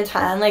 9 and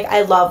 10, like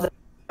I loved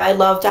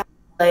to have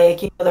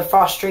like, the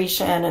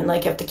frustration and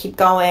like you have to keep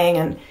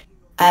going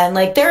and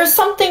like there's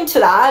something to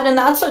that, and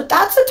that's a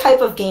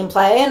type of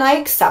gameplay, and I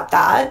accept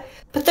that.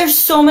 But there's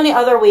so many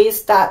other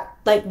ways that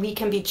like we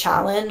can be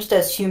challenged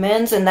as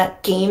humans, and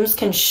that games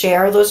can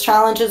share those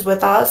challenges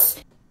with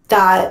us.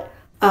 That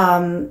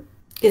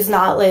is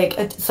not like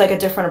it's like a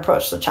different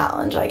approach to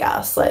challenge, I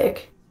guess.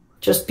 Like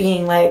just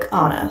being like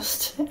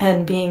honest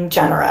and being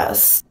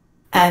generous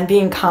and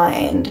being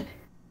kind,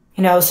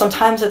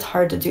 sometimes it's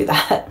hard to do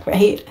that,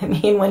 right? I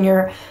mean, when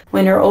you're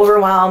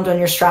overwhelmed, when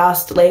you're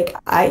stressed, like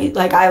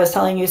I was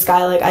telling you,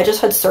 Sky, like I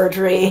just had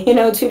surgery, 2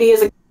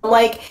 days ago. I'm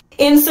like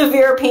in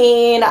severe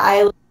pain.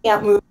 I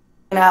can't move,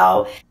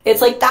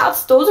 It's like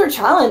those are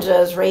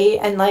challenges, right?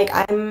 And like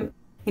I'm,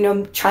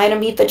 trying to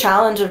meet the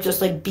challenge of just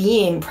like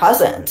being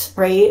present,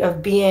 right?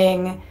 Of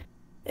being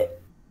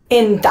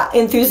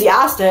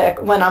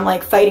enthusiastic when I'm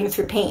like fighting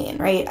through pain,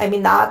 right? I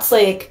mean, that's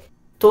like,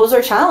 those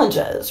are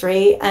challenges,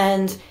 right?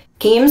 And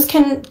games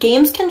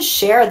can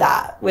share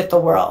that with the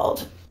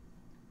world.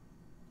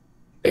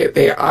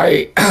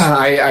 I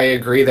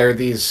agree. There are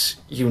these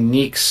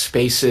unique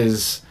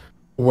spaces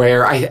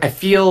where I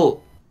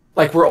feel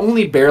like we're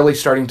only barely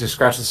starting to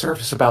scratch the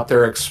surface about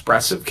their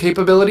expressive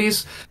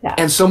capabilities. Yeah.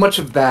 And so much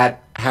of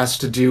that has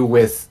to do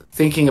with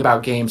thinking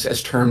about games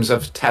as terms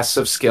of tests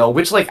of skill,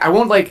 which I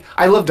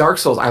love Dark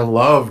Souls. I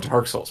love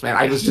Dark Souls, man.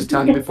 I was just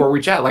telling you before we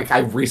chat, I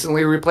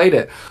recently replayed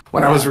it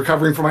when I was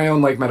recovering from my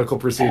own medical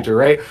procedure,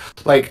 right?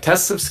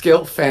 Tests of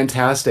skill,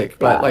 fantastic.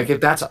 But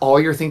if that's all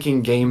you're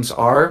thinking games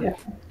are,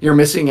 you're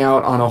missing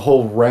out on a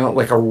whole realm,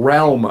 a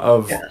realm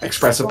of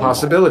expressive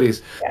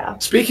possibilities. Yeah.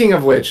 Speaking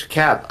of which,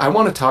 Kat, I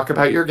want to talk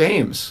about your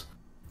games.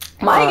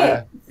 My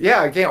game.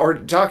 Yeah, or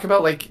talk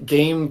about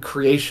game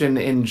creation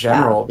in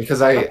general,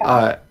 because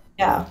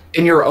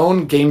in your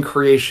own game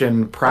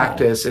creation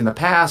practice in the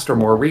past or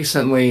more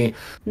recently,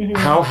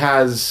 how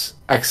has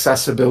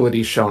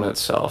accessibility shown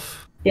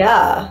itself?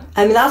 Yeah,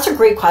 I mean, that's a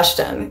great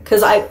question,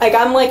 because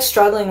I'm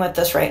struggling with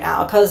this right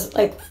now, because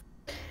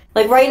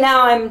right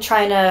now I'm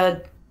trying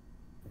to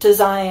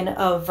design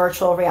a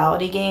virtual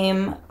reality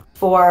game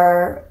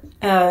for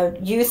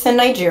youth in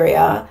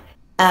Nigeria,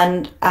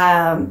 and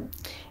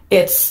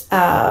it's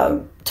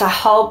to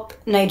help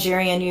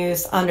Nigerian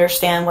youth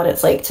understand what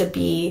it's like to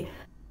be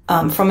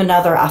from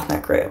another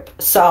ethnic group.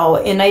 So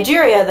in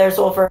Nigeria, there's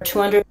over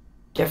 200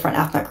 different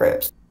ethnic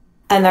groups,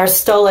 and there's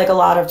still a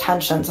lot of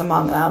tensions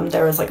among them.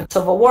 There was a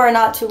civil war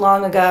not too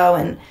long ago,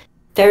 and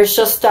there's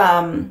just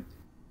a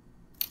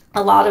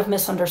lot of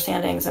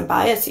misunderstandings and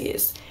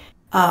biases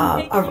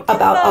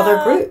about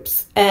other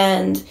groups.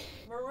 And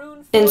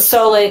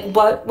so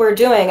what we're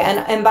doing,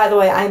 and by the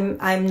way,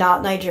 I'm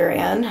not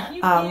Nigerian,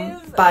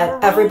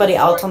 but everybody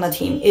else on the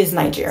team is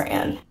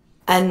Nigerian.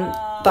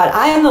 But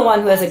I am the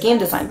one who has a game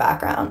design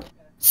background.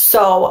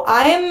 So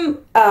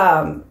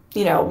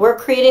we're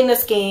creating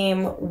this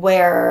game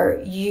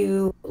where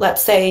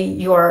let's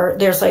say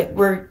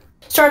we're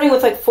starting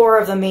with 4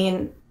 of the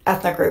main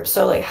ethnic groups.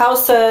 So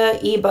Hausa,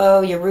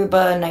 Igbo,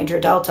 Yoruba, Niger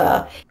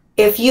Delta.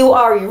 If you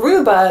are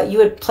Yoruba, you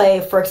would play,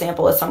 for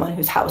example, as someone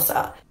who's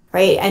Hausa,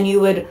 right? And you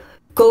would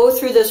go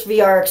through this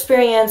VR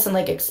experience and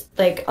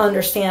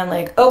understand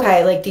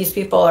okay, these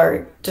people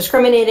are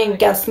discriminating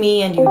against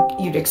me, and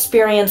you'd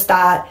experience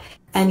that,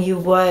 and you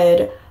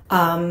would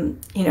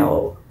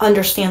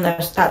understand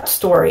that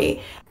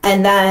story.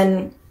 And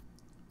then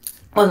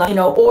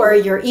or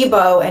you're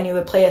Igbo and you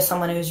would play as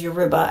someone who's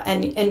Yoruba,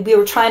 and we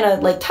were trying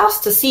to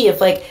test to see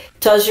if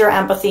does your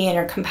empathy and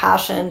your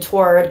compassion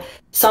toward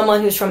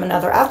someone who's from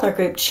another ethnic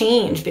group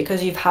change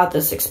because you've had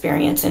this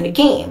experience in a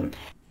game.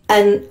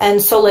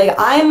 And so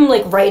I'm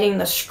writing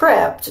the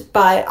script,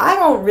 but I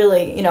don't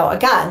really,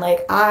 again,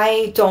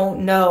 I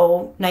don't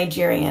know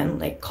Nigerian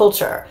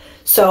culture.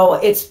 So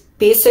it's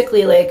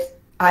basically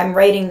I'm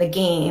writing the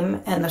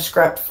game and the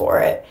script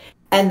for it.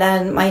 And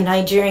then my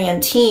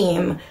Nigerian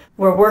team,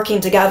 we're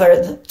working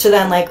together to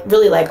then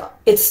really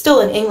it's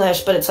still in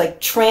English, but it's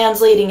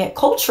translating it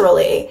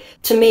culturally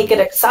to make it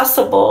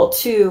accessible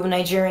to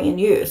Nigerian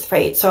youth,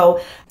 right?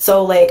 So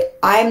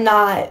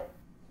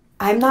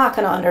I'm not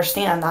going to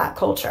understand that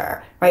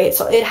culture, right?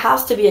 So it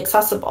has to be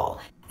accessible,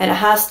 and it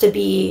has to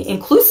be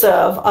inclusive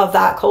of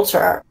that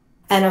culture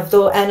and of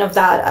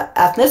that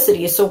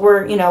ethnicity. So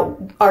we're,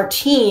 our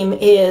team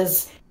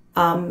is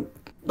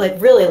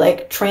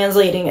really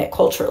translating it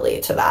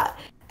culturally to that.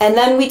 And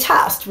then we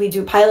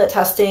do pilot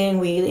testing.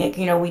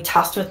 We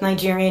test with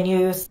Nigerian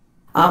youth.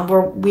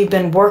 We've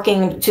been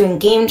doing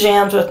game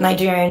jams with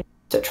Nigerian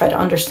to try to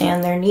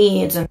understand their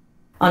needs and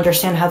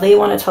understand how they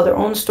want to tell their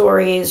own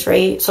stories,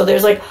 right? So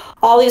there's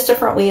all these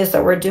different ways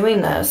that we're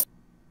doing this.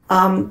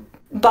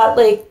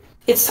 But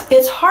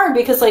it's hard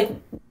because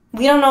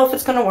we don't know if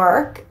it's going to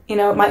work,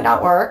 it might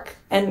not work.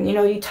 And,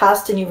 you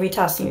test and you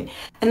retest.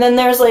 And then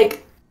there's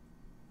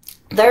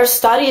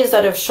studies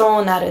that have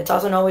shown that it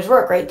doesn't always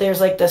work, right? There's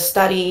this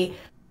study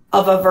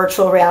of a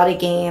virtual reality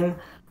game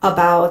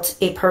about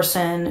a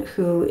person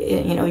who,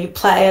 you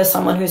play as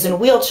someone who's in a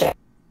wheelchair.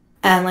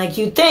 And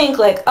you'd think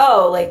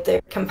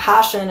their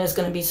compassion is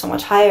going to be so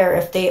much higher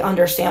if they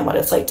understand what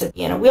it's like to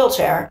be in a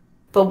wheelchair.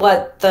 But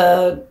what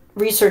the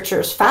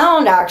researchers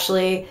found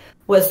actually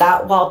was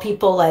that while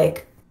people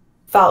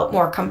felt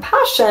more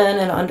compassion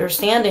and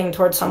understanding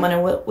towards someone in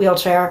a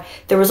wheelchair,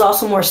 there was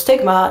also more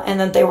stigma, and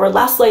that they were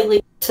less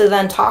likely to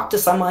then talk to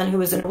someone who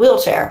was in a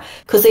wheelchair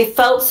because they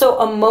felt so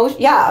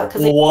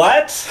because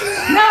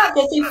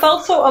they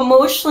felt so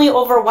emotionally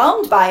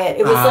overwhelmed by it.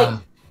 It was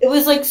it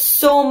was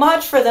so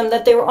much for them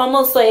that they were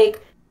almost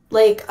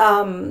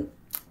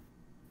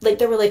like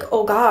they were like,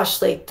 oh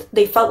gosh, like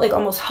they felt like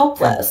almost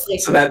helpless. Like,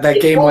 so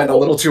that game went a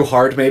little too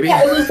hard, maybe.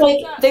 Yeah, it was like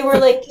they were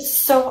like,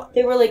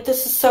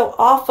 this is so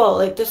awful.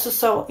 Like this is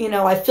so,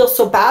 I feel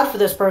so bad for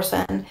this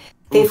person.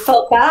 They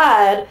felt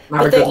bad,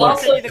 but they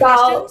also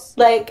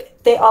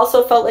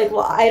felt like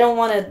well, I don't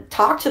want to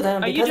talk to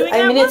them because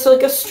it's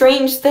like a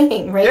strange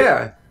thing, right?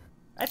 Yeah.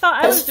 I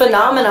thought I was this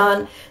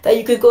phenomenon that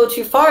you could go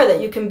too far,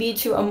 that you can be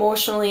too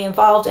emotionally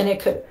involved and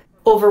it could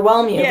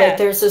overwhelm you. Yeah. Like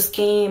there's this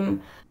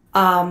game,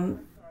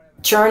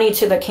 Journey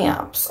to the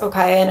Camps,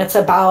 okay? And it's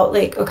about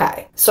like,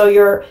 okay, so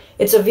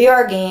it's a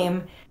VR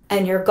game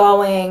and you're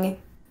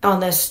going on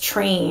this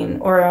train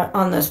or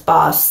on this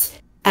bus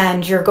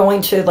and you're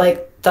going to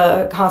like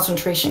the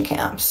concentration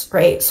camps,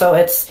 right? So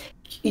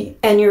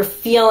and you're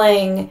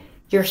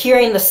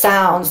hearing the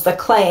sounds, the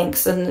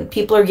clanks, and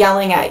people are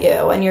yelling at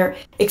you, and you're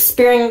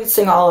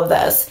experiencing all of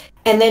this.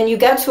 And then you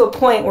get to a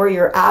point where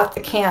you're at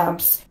the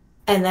camps,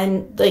 and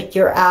then like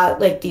you're at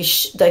like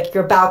like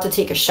you're about to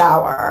take a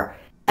shower,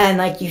 and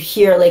like you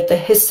hear like the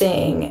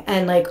hissing,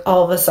 and like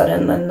all of a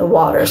sudden then the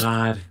water's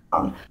God.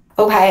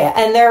 Okay,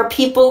 and there are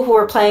people who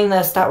are playing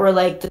this that were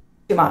like, too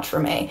much for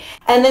me.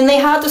 And then they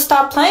had to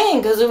stop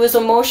playing because it was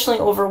emotionally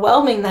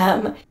overwhelming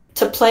them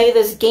to play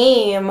this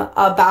game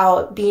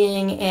about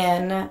being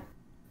in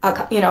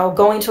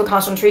going to a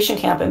concentration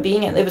camp and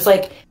being in it. Was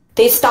like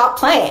they stopped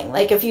playing.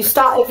 Like if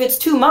it's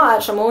too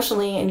much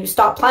emotionally and you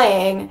stop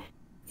playing,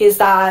 is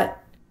that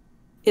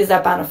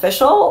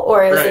beneficial,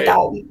 or is it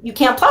that you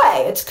can't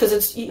play? It's because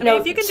it's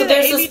so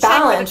there's this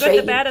balance, right?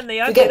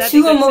 You get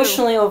too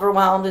emotionally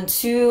overwhelmed and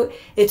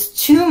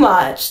it's too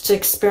much to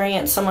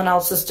experience someone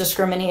else's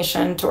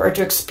discrimination or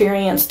to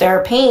experience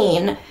their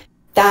pain.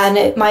 Then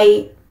it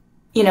might,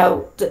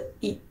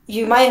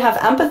 you might have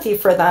empathy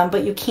for them,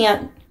 but you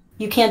can't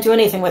do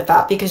anything with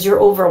that because you're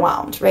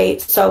overwhelmed,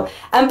 right? So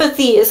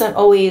empathy isn't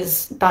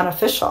always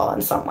beneficial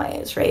in some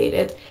ways,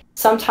 right?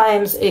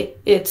 Sometimes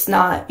it's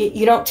not,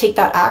 you don't take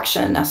that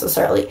action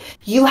necessarily.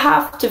 You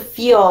have to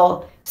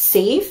feel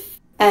safe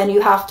and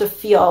you have to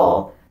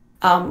feel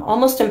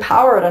almost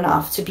empowered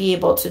enough to be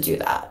able to do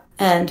that.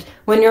 And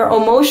when you're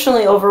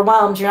emotionally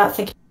overwhelmed, you're not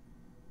thinking,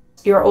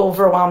 you're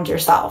overwhelmed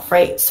yourself,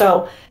 right?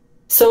 So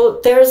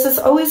there's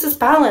always this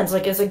balance,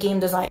 like as a game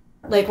designer,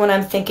 like when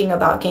I'm thinking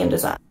about game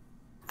design,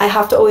 I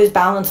have to always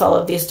balance all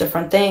of these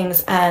different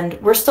things,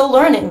 and we're still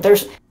learning.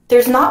 There's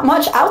not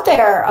much out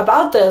there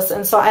about this,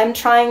 and so I'm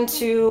trying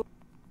to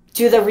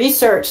do the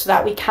research so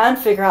that we can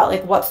figure out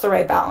like what's the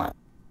right balance.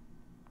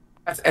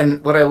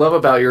 And what I love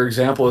about your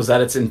example is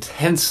that it's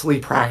intensely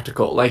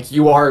practical. Like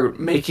you are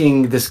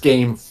making this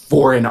game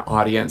for an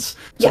audience.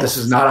 So This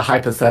is not a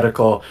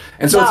hypothetical.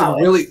 And so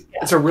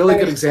it's a really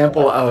good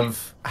example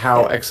of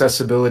how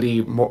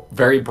accessibility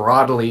very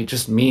broadly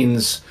just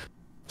means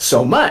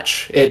so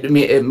much. It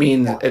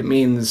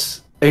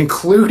means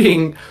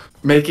including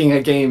making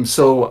a game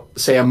so,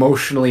 say,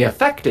 emotionally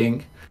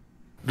affecting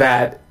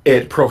that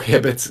it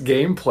prohibits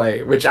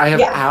gameplay, which I have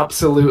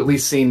absolutely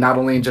seen not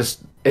only just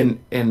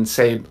in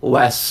say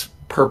less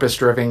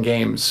purpose-driven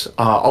games,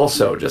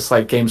 also just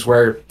like games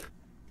where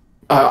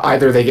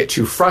either they get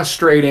too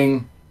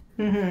frustrating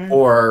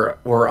or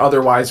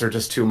otherwise are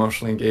just too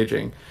emotionally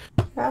engaging.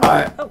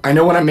 I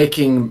know when I'm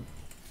making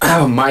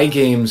my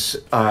games,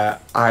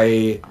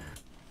 I'm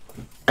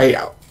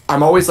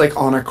always like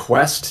on a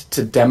quest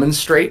to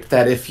demonstrate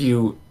that if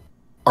you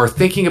are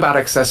thinking about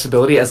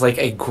accessibility as like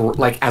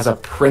as a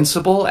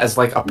principle, as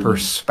like a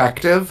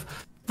perspective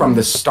from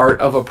the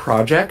start of a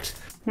project,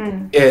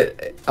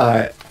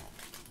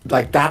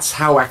 like that's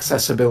how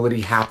accessibility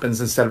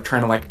happens instead of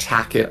trying to like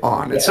tack it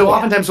on. And so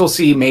oftentimes we'll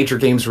see major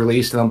games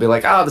released and they'll be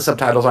like, oh, the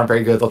subtitles aren't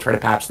very good. They'll try to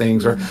patch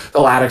things or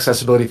they'll add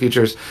accessibility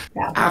features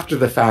after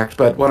the fact.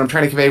 But what I'm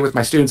trying to convey with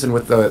my students and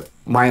with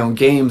my own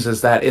games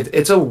is that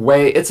it's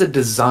a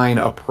design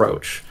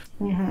approach.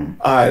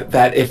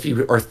 That if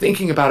you are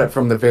thinking about it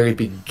from the very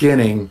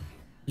beginning,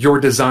 your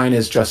design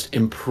is just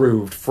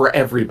improved for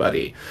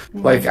everybody.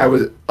 Like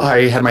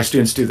I had my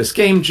students do this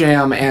game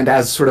jam, and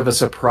as sort of a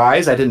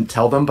surprise, I didn't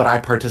tell them, but I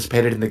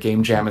participated in the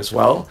game jam as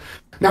well.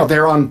 Now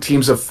they're on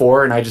teams of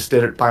 4 and I just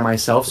did it by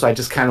myself, so I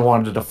just kind of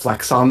wanted to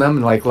flex on them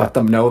and like let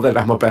them know that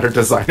I'm a better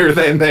designer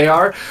than they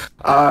are.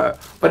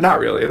 But not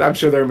really. I'm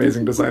sure they're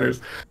amazing designers.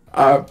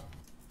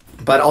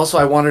 But also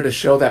I wanted to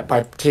show that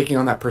by taking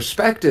on that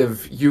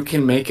perspective, you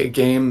can make a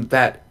game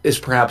that is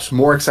perhaps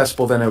more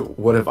accessible than it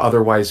would have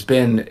otherwise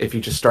been if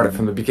you just started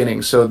from the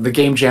beginning. So the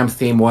game jam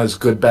theme was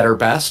good, better,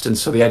 best. And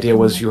so the idea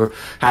was you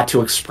had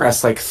to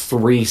express like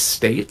 3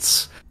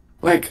 states,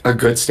 like a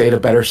good state, a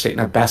better state,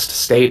 and a best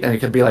state. And it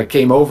could be like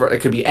game over.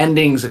 It could be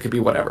endings. It could be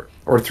whatever,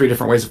 or 3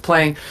 different ways of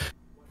playing.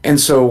 And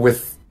so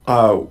with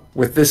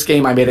this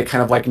game, I made it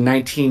kind of like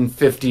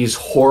 1950s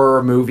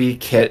horror movie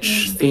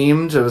kitsch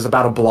themed. It was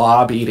about a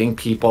blob eating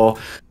people.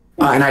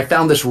 And I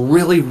found this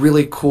really,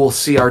 really cool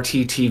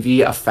CRT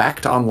TV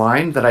effect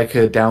online that I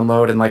could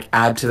download and like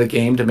add to the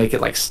game to make it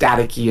like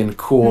staticky and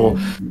cool.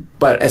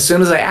 But as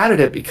soon as I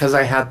added it, because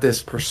I had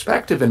this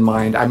perspective in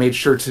mind, I made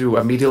sure to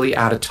immediately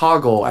add a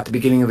toggle at the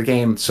beginning of the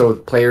game so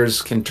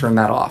players can turn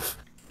that off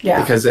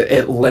Yeah. because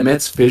it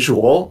limits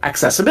visual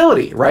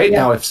accessibility, right? Yeah.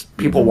 Now, if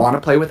people want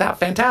to play with that,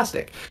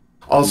 fantastic.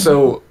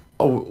 Also,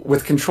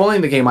 with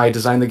controlling the game, I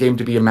designed the game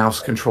to be a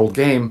mouse-controlled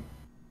game,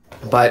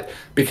 but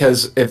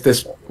because if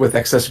this, with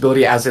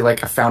accessibility as a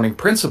founding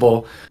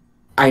principle,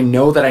 I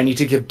know that I need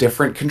to give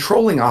different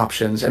controlling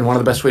options, and one of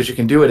the best ways you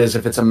can do it is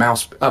if it's a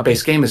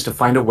mouse-based game, is to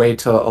find a way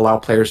to allow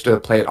players to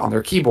play it on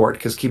their keyboard,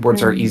 because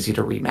keyboards are easy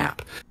to remap.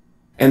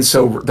 And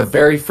so the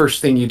very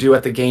first thing you do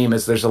at the game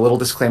is there's a little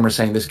disclaimer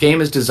saying this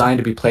game is designed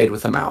to be played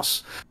with a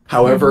mouse.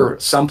 However,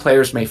 some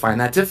players may find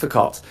that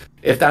difficult.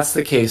 If that's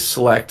the case,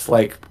 select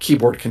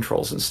keyboard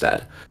controls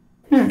instead.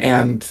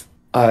 And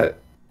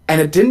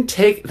it didn't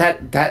take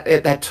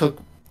that took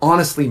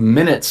honestly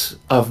minutes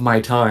of my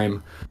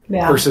time.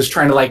 Yeah. Versus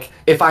trying to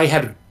if I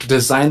had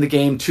designed the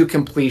game to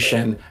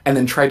completion and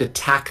then tried to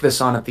tack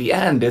this on at the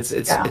end,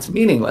 it's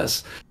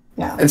meaningless.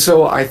 Yeah. And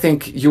so I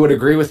think you would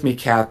agree with me,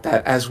 Kat,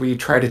 that as we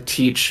try to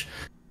teach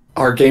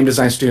our game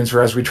design students,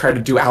 or as we try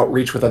to do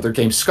outreach with other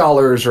game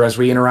scholars, or as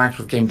we interact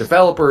with game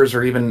developers,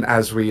 or even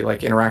as we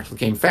interact with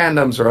game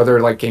fandoms or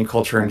other game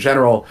culture in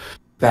general,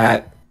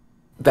 that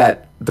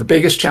the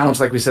biggest challenge,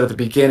 like we said at the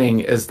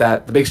beginning, is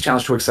that the biggest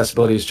challenge to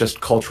accessibility is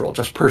just cultural,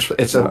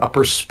 it's a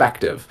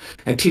perspective.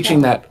 And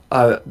teaching that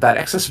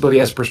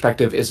accessibility as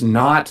perspective is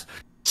not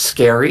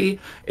scary.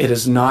 It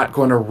is not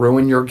going to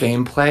ruin your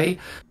gameplay.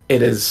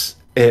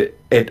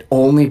 It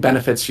only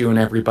benefits you and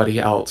everybody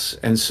else.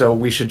 And so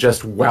we should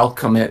just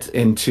welcome it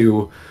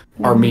into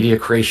our media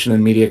creation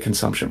and media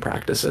consumption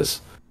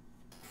practices.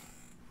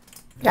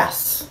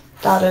 Yes,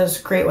 that is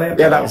a great way of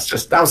putting it. That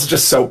was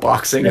just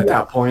soapboxing at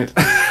that point.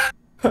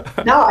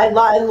 No, I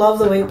love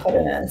the way you put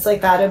it in. It's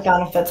that it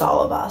benefits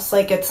all of us.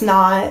 It's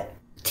not,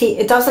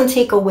 it doesn't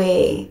take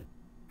away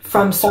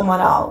from someone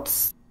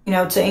else,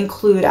 to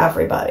include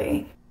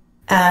everybody.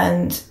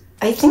 And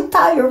I think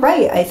that you're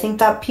right. I think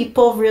that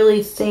people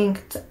really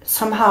think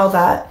somehow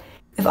that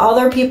if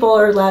other people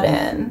are let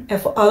in,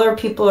 if other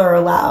people are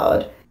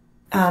allowed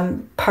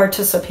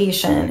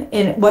participation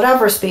in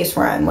whatever space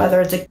we're in,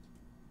 whether it's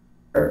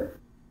or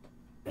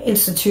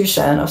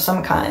institution of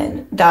some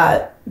kind,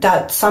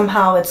 that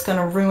somehow it's going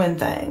to ruin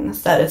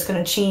things, that it's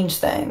going to change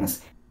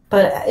things.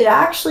 But it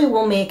actually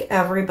will make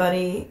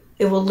everybody,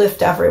 it will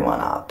lift everyone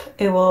up.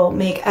 It will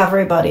make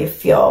everybody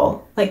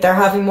feel like they're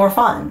having more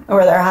fun,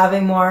 or they're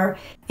having more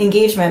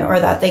engagement, or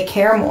that they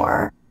care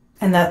more,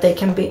 and that they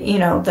can be,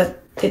 that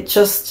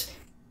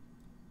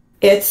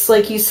it's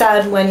like you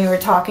said when you were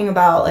talking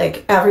about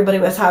everybody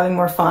was having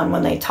more fun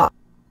when they taught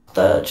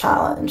the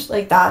challenge.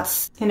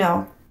 That's,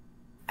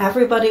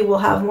 everybody will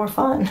have more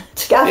fun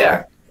together.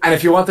 Yeah. And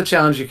if you want the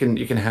challenge, you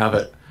can have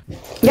it.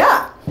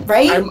 Yeah,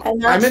 right?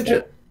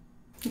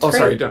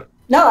 Sorry, don't.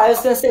 No, I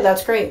was going to say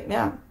that's great.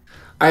 Yeah.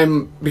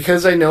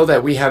 Because I know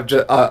that we have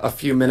a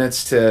few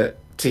minutes to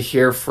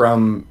hear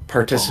from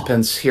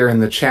participants here in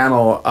the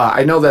channel.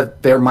 I know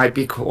that there might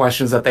be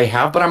questions that they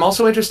have, but I'm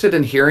also interested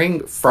in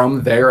hearing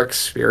from their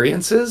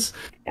experiences.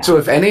 Yeah. So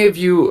if any of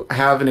you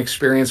have an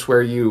experience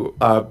where you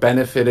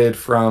benefited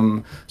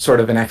from sort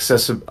of an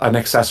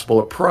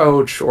accessible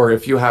approach, or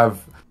if you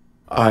have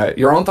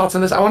your own thoughts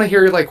on this, I want to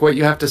hear what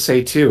you have to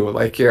say too.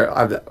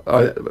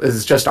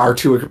 It's just our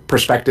two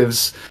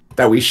perspectives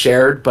that we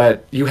shared,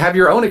 but you have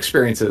your own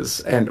experiences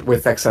and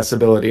with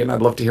accessibility, and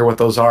I'd love to hear what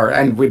those are.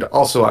 And we'd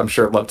also, I'm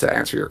sure, love to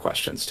answer your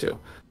questions too.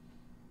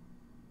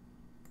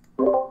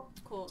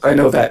 Cool. I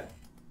know that.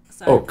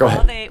 Sorry, go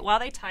ahead. While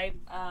they type,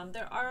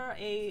 there are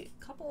a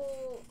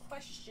couple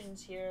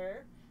questions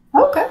here.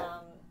 Okay.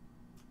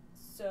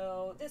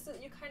 So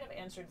you kind of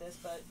answered this,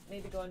 but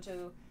maybe go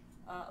into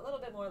a little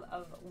bit more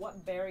of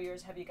what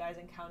barriers have you guys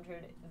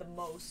encountered the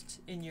most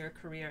in your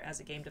career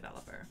as a game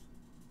developer?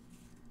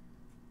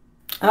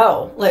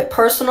 Oh,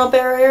 personal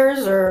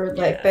barriers or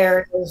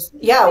barriers?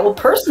 Yeah, well,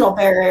 personal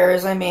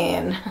barriers, I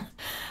mean,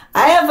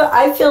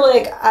 I feel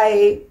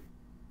I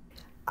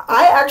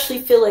actually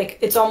feel like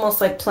it's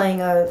almost like playing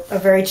a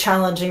very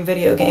challenging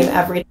video game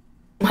every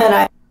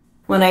day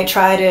when I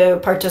try to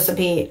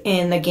participate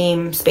in the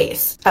game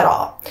space at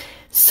all.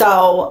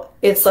 So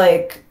it's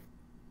I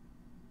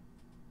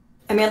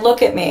mean,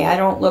 look at me. I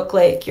don't look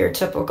like your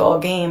typical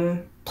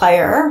game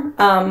player.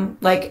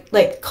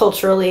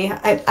 Culturally,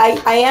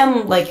 I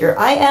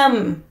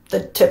am the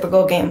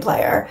typical game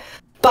player,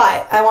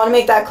 but I want to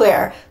make that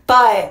clear.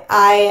 But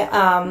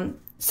I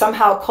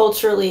somehow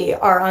culturally,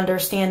 our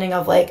understanding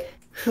of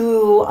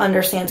who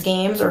understands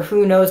games or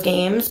who knows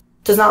games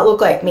does not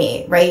look like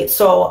me, right?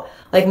 So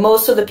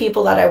most of the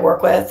people that I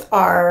work with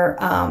are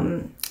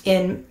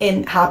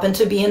happen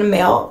to be in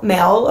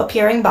male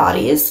appearing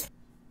bodies.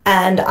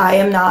 And I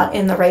am not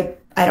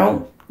I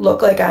don't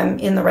look like I'm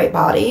in the right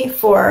body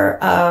for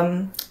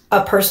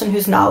a person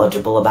who's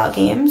knowledgeable about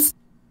games.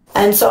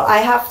 And so I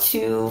have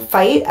to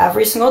fight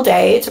every single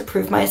day to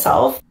prove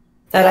myself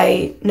that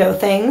I know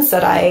things,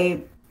 that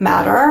I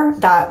matter,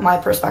 that my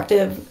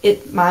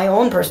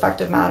own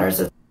perspective matters.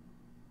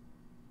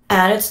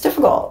 And it's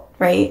difficult,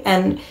 right?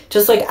 And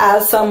just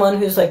as someone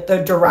who's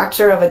the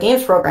director of a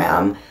games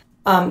program,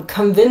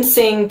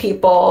 convincing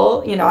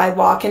people, I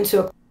walk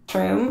into a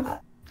classroom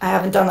I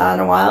haven't done that in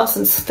a while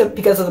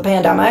because of the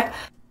pandemic.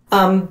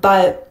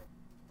 But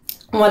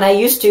when I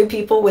used to,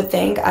 people would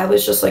think I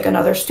was just like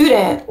another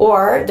student,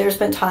 or there's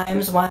been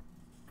times when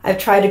I've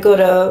tried to go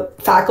to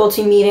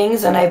faculty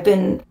meetings and I've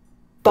been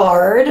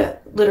barred,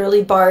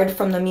 literally barred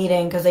from the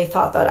meeting because they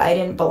thought that I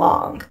didn't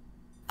belong.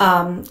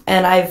 And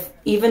I've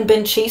even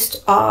been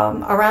chased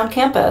around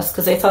campus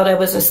because they thought I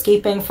was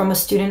escaping from a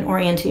student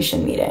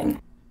orientation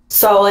meeting.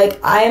 So like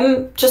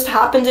I'm just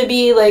happen to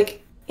be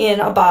like in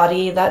a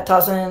body that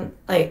doesn't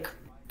like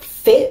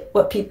fit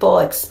what people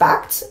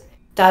expect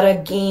that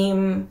a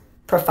game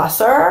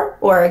professor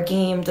or a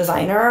game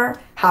designer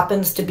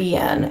happens to be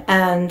in.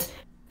 And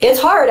it's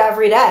hard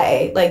every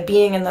day, like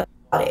being in the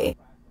body,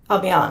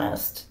 I'll be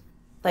honest.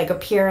 Like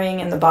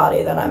appearing in the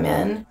body that I'm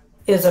in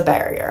is a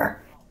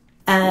barrier.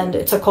 And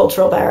it's a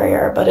cultural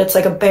barrier, but it's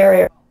like a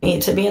barrier for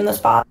me to be in this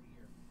body.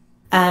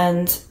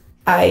 And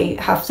I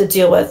have to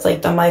deal with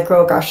like the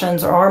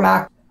microaggressions or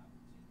macro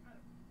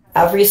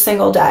every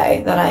single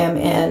day that I am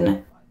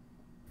in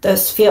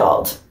this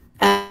field.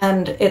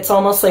 And it's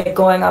almost like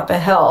going up a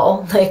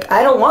hill. Like,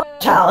 I don't want a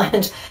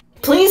challenge.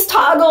 Please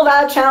toggle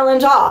that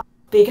challenge off,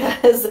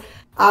 because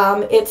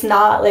it's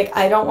not like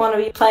I don't want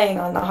to be playing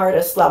on the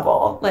hardest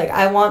level. Like,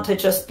 I want to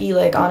just be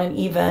like on an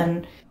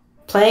even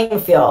playing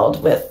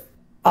field with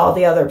all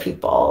the other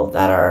people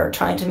that are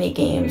trying to make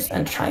games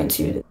and trying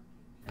to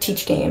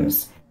teach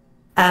games.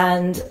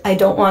 And I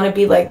don't want to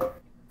be like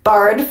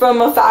barred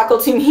from a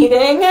faculty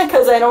meeting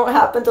because I don't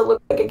happen to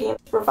look like a games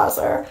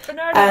professor,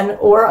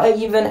 or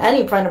even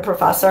any kind of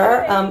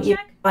professor.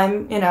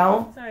 I'm,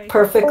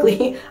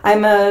 perfectly,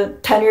 I'm a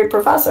tenured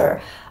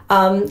professor.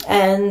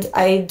 And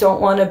I don't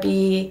want to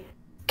be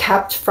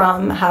kept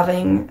from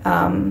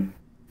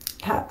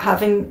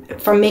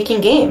from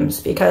making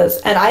games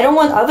and I don't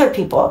want other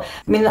people.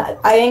 I mean,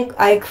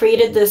 I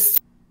created this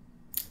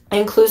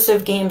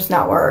inclusive games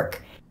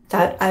network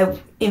that I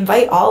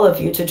invite all of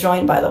you to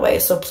join, by the way.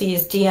 So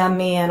please DM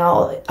me and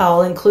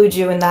I'll include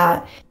you in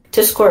that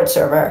Discord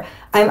server.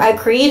 I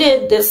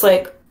created this,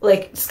 like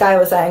Sky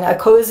was saying, a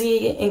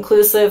cozy,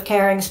 inclusive,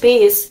 caring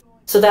space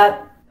so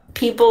that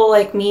people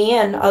like me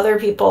and other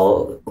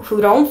people who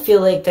don't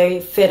feel like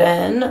they fit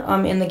in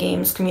the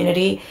games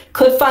community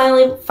could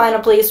finally find a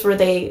place where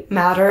they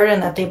mattered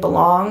and that they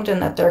belonged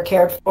and that they're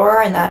cared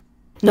for, and that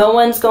no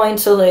one's going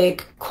to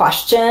like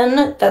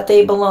question that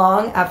they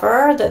belong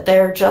ever, that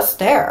they're just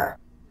there.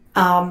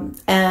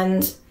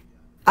 And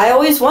I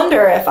always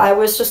wonder if I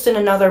was just in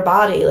another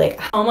body, like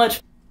how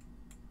much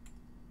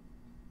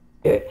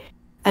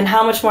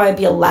more I'd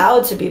be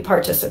allowed to be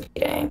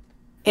participating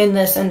in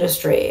this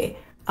industry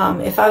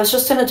if I was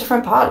just in a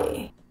different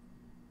body.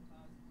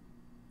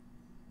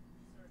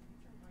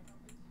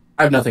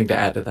 I have nothing to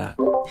add to that.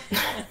 No,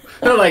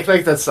 like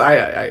that's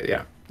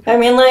yeah. I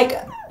mean,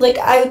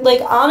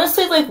 I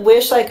honestly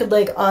wish I could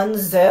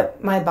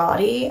unzip my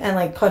body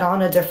and put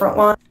on a different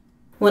one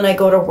when I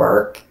go to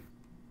work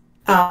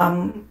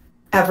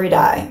every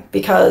day,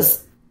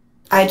 because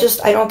I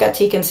don't get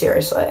taken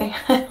seriously.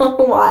 I don't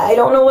know why. I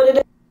don't know what it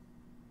is.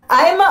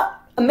 I'm a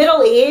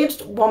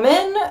middle-aged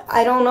woman.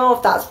 I don't know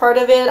if that's part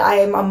of it.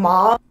 I'm a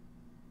mom.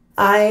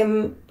 I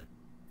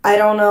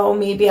don't know,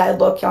 maybe I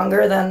look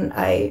younger than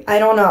I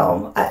don't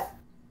know.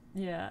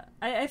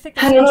 I think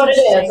that's I don't know what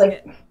it is.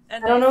 I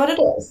don't know what it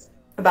is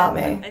about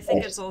me. I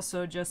think it's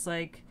also just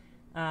as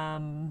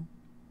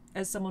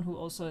someone who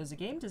also is a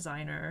game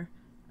designer,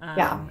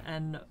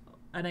 and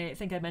I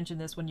think I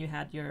mentioned this when you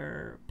had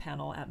your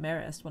panel at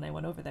Marist when I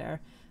went over there,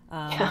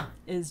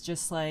 is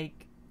just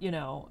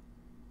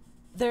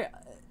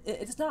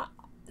it's not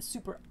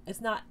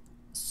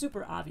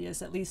super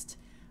obvious, at least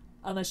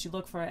unless you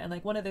look for it.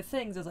 And one of the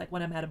things is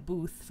when I'm at a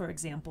booth, for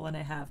example, and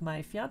I have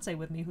my fiance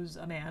with me who's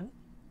a man,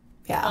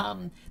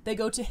 they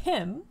go to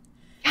him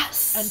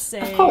and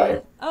say,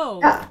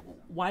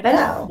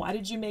 why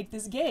did you make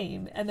this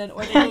game? And then,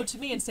 or they go to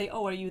me and say,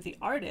 oh, are you the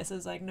artist? I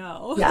was like,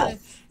 no.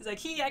 He's like,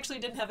 he actually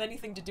didn't have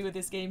anything to do with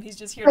this game. He's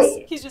just here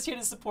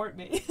to support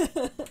me.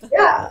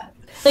 Yeah.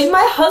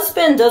 My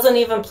husband doesn't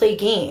even play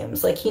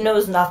games. He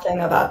knows nothing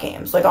about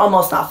games.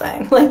 Almost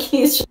nothing.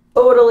 He's just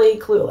totally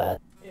clueless.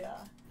 Yeah.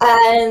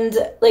 And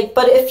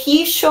but if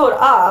he showed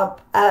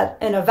up at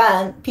an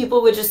event,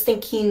 people would just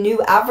think he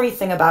knew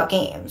everything about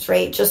games,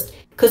 right? Just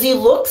because he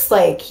looks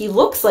like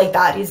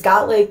that. He's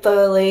got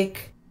the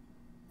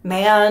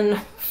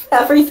man,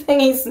 everything.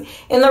 He's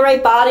in the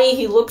right body.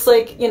 He looks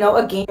like,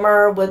 a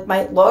gamer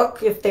might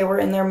look if they were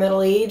in their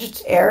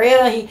middle-aged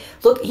area. He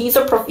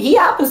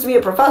happens to be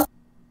a professor.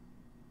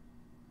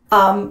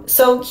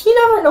 So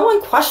no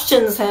one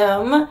questions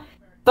him,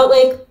 but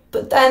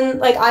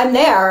then I'm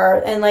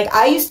there, and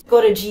I used to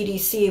go to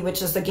GDC,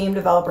 which is the Game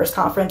Developers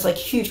Conference,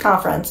 huge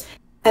conference,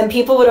 and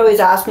people would always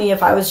ask me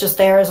if I was just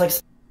there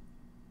as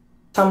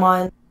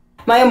someone,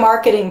 a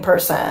marketing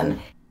person,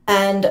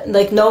 and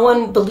no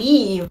one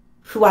believed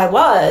who I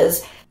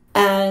was.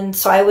 And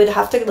so I would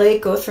have to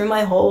go through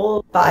my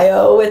whole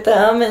bio with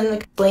them and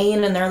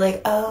explain, and they're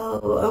like,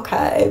 oh,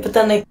 okay. But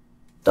then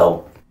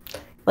they'll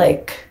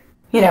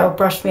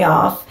brush me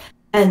off.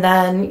 And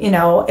then,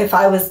 if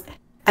I was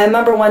I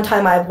remember one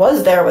time I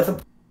was there with a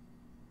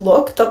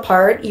looked the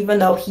part, even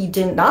though he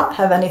did not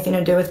have anything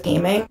to do with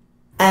gaming,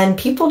 and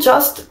people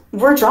just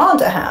were drawn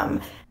to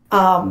him.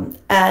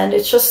 And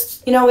it's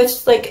just, you know,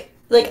 it's like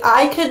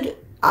I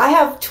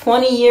have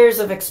 20 years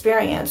of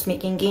experience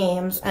making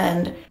games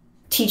and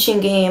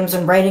teaching games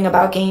and writing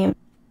about games.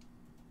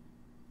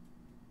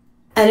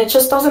 And it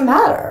just doesn't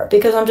matter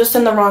because I'm just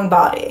in the wrong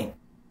body.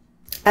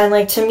 And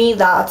like, to me,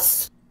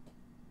 that's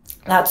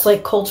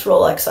like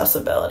cultural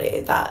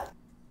accessibility that,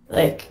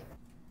 like,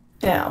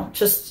 you know,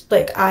 just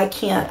like I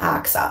can't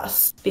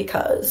access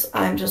because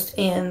I'm just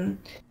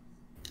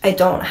I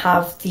don't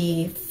have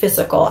the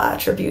physical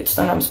attributes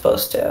that I'm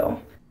supposed to.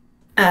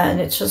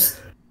 And it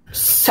just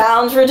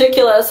sounds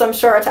ridiculous, I'm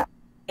sure, to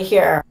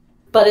hear,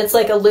 but it's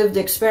like a lived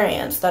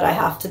experience that I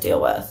have to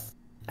deal with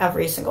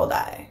every single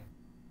day.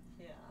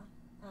 Yeah.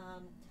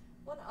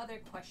 One other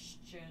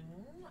question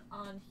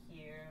on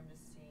here, I'm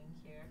just seeing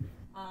here.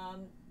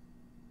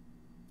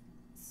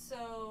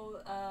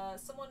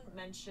 Someone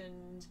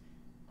mentioned,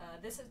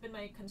 this has been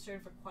my concern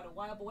for quite a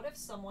while, but what if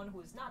someone who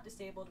is not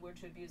disabled were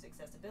to abuse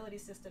accessibility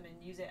system and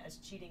use it as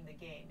cheating the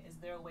game? Is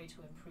there a way to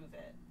improve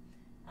it?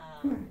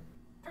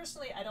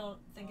 Personally, I don't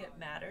think it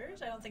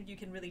matters. I don't think you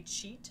can really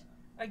cheat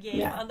a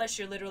game unless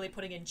you're literally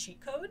putting in cheat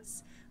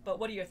codes. But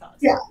what are your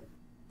thoughts? Yeah.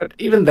 But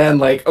even then,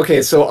 like,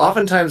 okay, so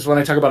oftentimes when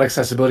I talk about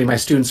accessibility, my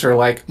students are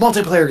like,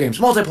 multiplayer games.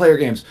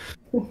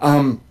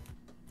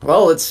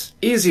 Well, it's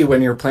easy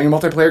when you're playing a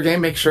multiplayer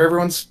game, make sure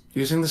everyone's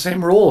using the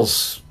same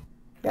rules.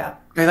 Yeah.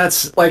 And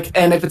that's like,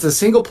 and if it's a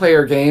single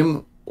player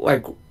game,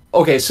 like,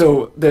 okay,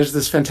 so there's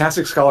this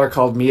fantastic scholar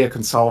called Mia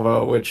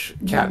Consalvo, which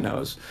Kat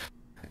knows.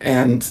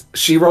 And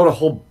she wrote a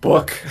whole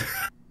book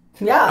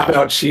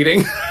about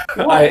cheating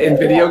in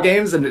video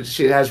games, and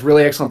she has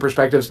really excellent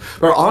perspectives.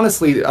 But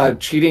honestly,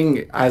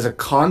 cheating as a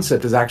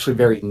concept is actually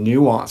very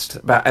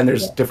nuanced, and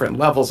there's different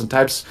levels and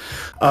types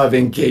of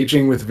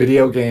engaging with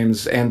video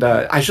games. And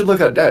I should look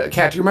at,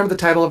 Kat, do you remember the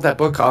title of that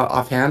book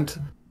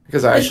offhand?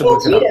 Because I should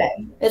look it up.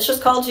 It's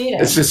just called Cheating.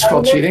 It's just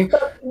called Cheating?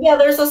 Yeah,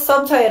 there's a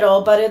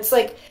subtitle, but it's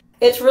like,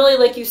 it's really,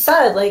 like you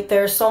said, like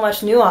there's so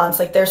much nuance.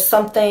 Like there's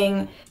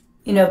something,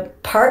 you know,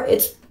 part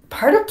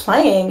of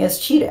playing is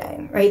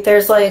cheating, right?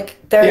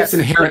 It's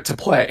inherent to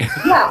play.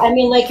 Yeah, I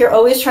mean, like you're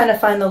always trying to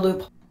find the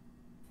loop,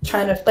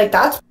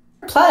 that's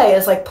play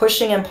is like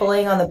pushing and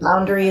pulling on the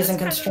boundaries and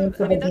constraints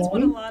of a game. That's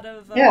what a lot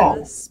of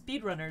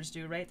speedrunners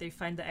do, right? They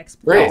find the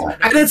exploits. Right.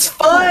 And it's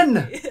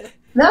fun!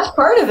 That's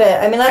part of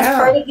it. I mean, that's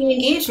part of the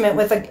engagement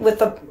with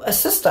a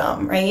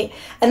system, right?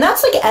 And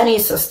that's like any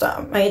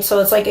system, right? So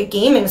it's like a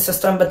gaming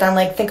system, but then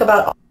like think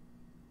about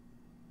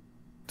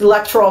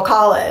electoral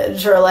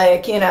college or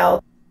like,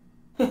 like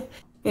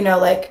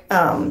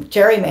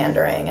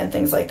gerrymandering and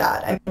things like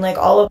that. I mean, like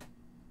all of the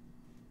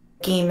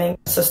gaming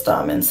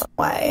system in some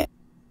way.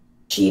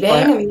 Cheating,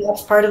 I mean,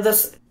 that's part of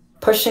this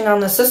pushing on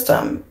the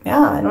system. Yeah,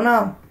 I don't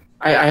know.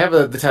 I have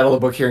the title of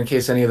the book here in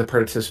case any of the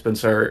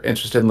participants are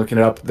interested in looking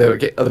it up.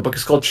 The book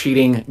is called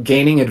Cheating,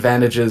 Gaining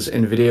Advantages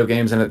in Video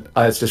Games, and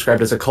it's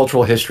described as a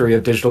cultural history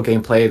of digital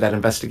gameplay that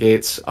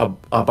investigates a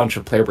bunch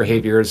of player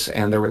behaviors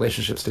and their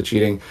relationships to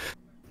cheating.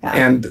 Yeah.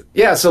 And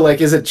so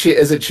like, is it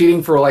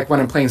cheating for like when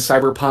I'm playing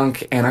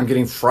Cyberpunk and I'm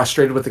getting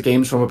frustrated with the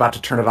game, so I'm about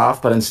to turn it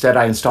off, but instead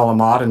I install a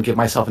mod and give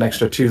myself an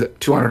extra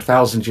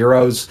 200,000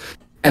 euros,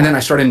 and then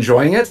I start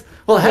enjoying it?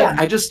 Well, heck,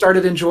 I just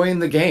started enjoying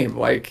the game.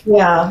 Like,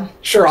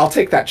 sure, I'll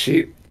take that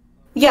cheat.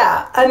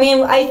 Yeah, I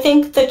mean, I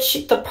think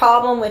the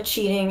problem with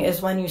cheating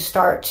is when you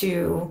start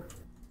to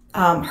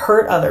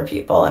hurt other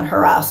people and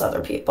harass other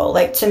people.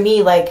 Like, to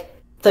me, like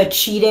the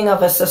cheating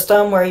of a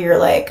system where you're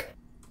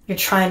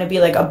trying to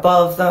be like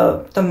above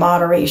the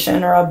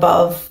moderation or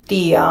above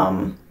the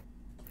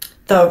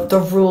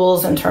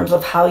rules in terms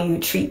of how you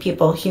treat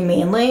people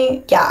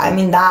humanely. Yeah, I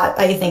mean, that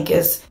I think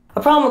is a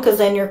problem because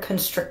then you're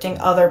constricting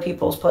other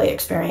people's play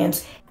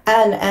experience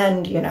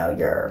and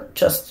you're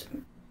just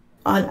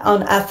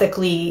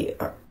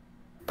unethically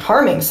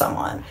harming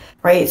someone,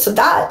 right? So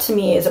that to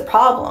me is a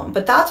problem,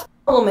 but that's a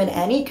problem in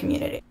any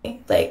community.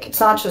 Like, it's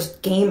not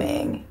just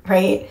gaming,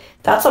 right?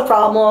 That's a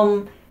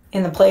problem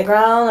in the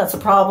playground. That's a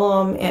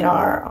problem in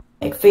our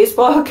like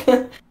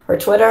Facebook or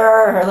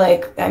Twitter or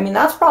like, I mean,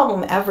 that's a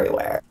problem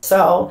everywhere.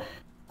 So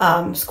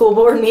school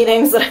board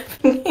meetings that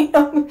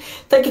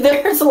like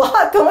there's a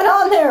lot going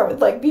on there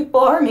with like people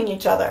harming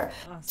each other.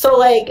 So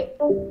like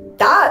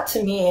that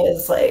to me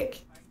is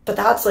like, but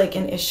that's like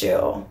an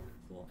issue.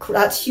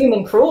 That's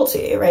human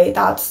cruelty, right?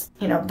 That's,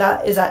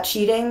 that is that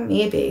cheating?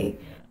 Maybe.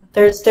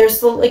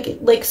 There's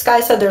like Sky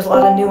said, there's a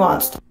lot of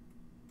nuance.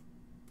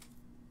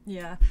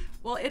 Yeah.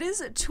 Well, it is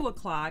at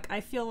 2:00.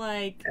 I feel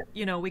like,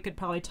 we could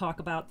probably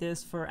talk about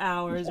this for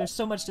hours. There's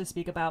so much to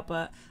speak about,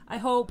 but I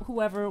hope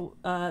whoever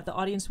the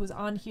audience was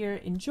on here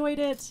enjoyed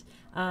it.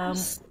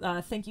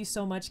 Thank you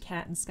so much,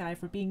 Kat and Sky,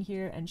 for being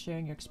here and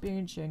sharing your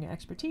experience, sharing your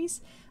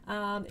expertise.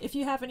 If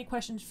you have any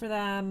questions for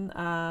them,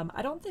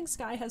 I don't think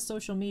Sky has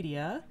social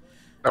media,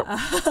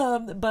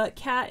 but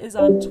Kat is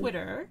on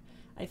Twitter.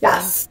 I think.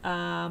 Yes,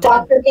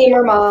 Dr.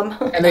 Gamer Mom.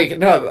 And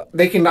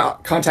they can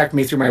contact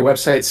me through my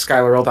website,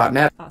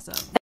 skylarell.net. Awesome.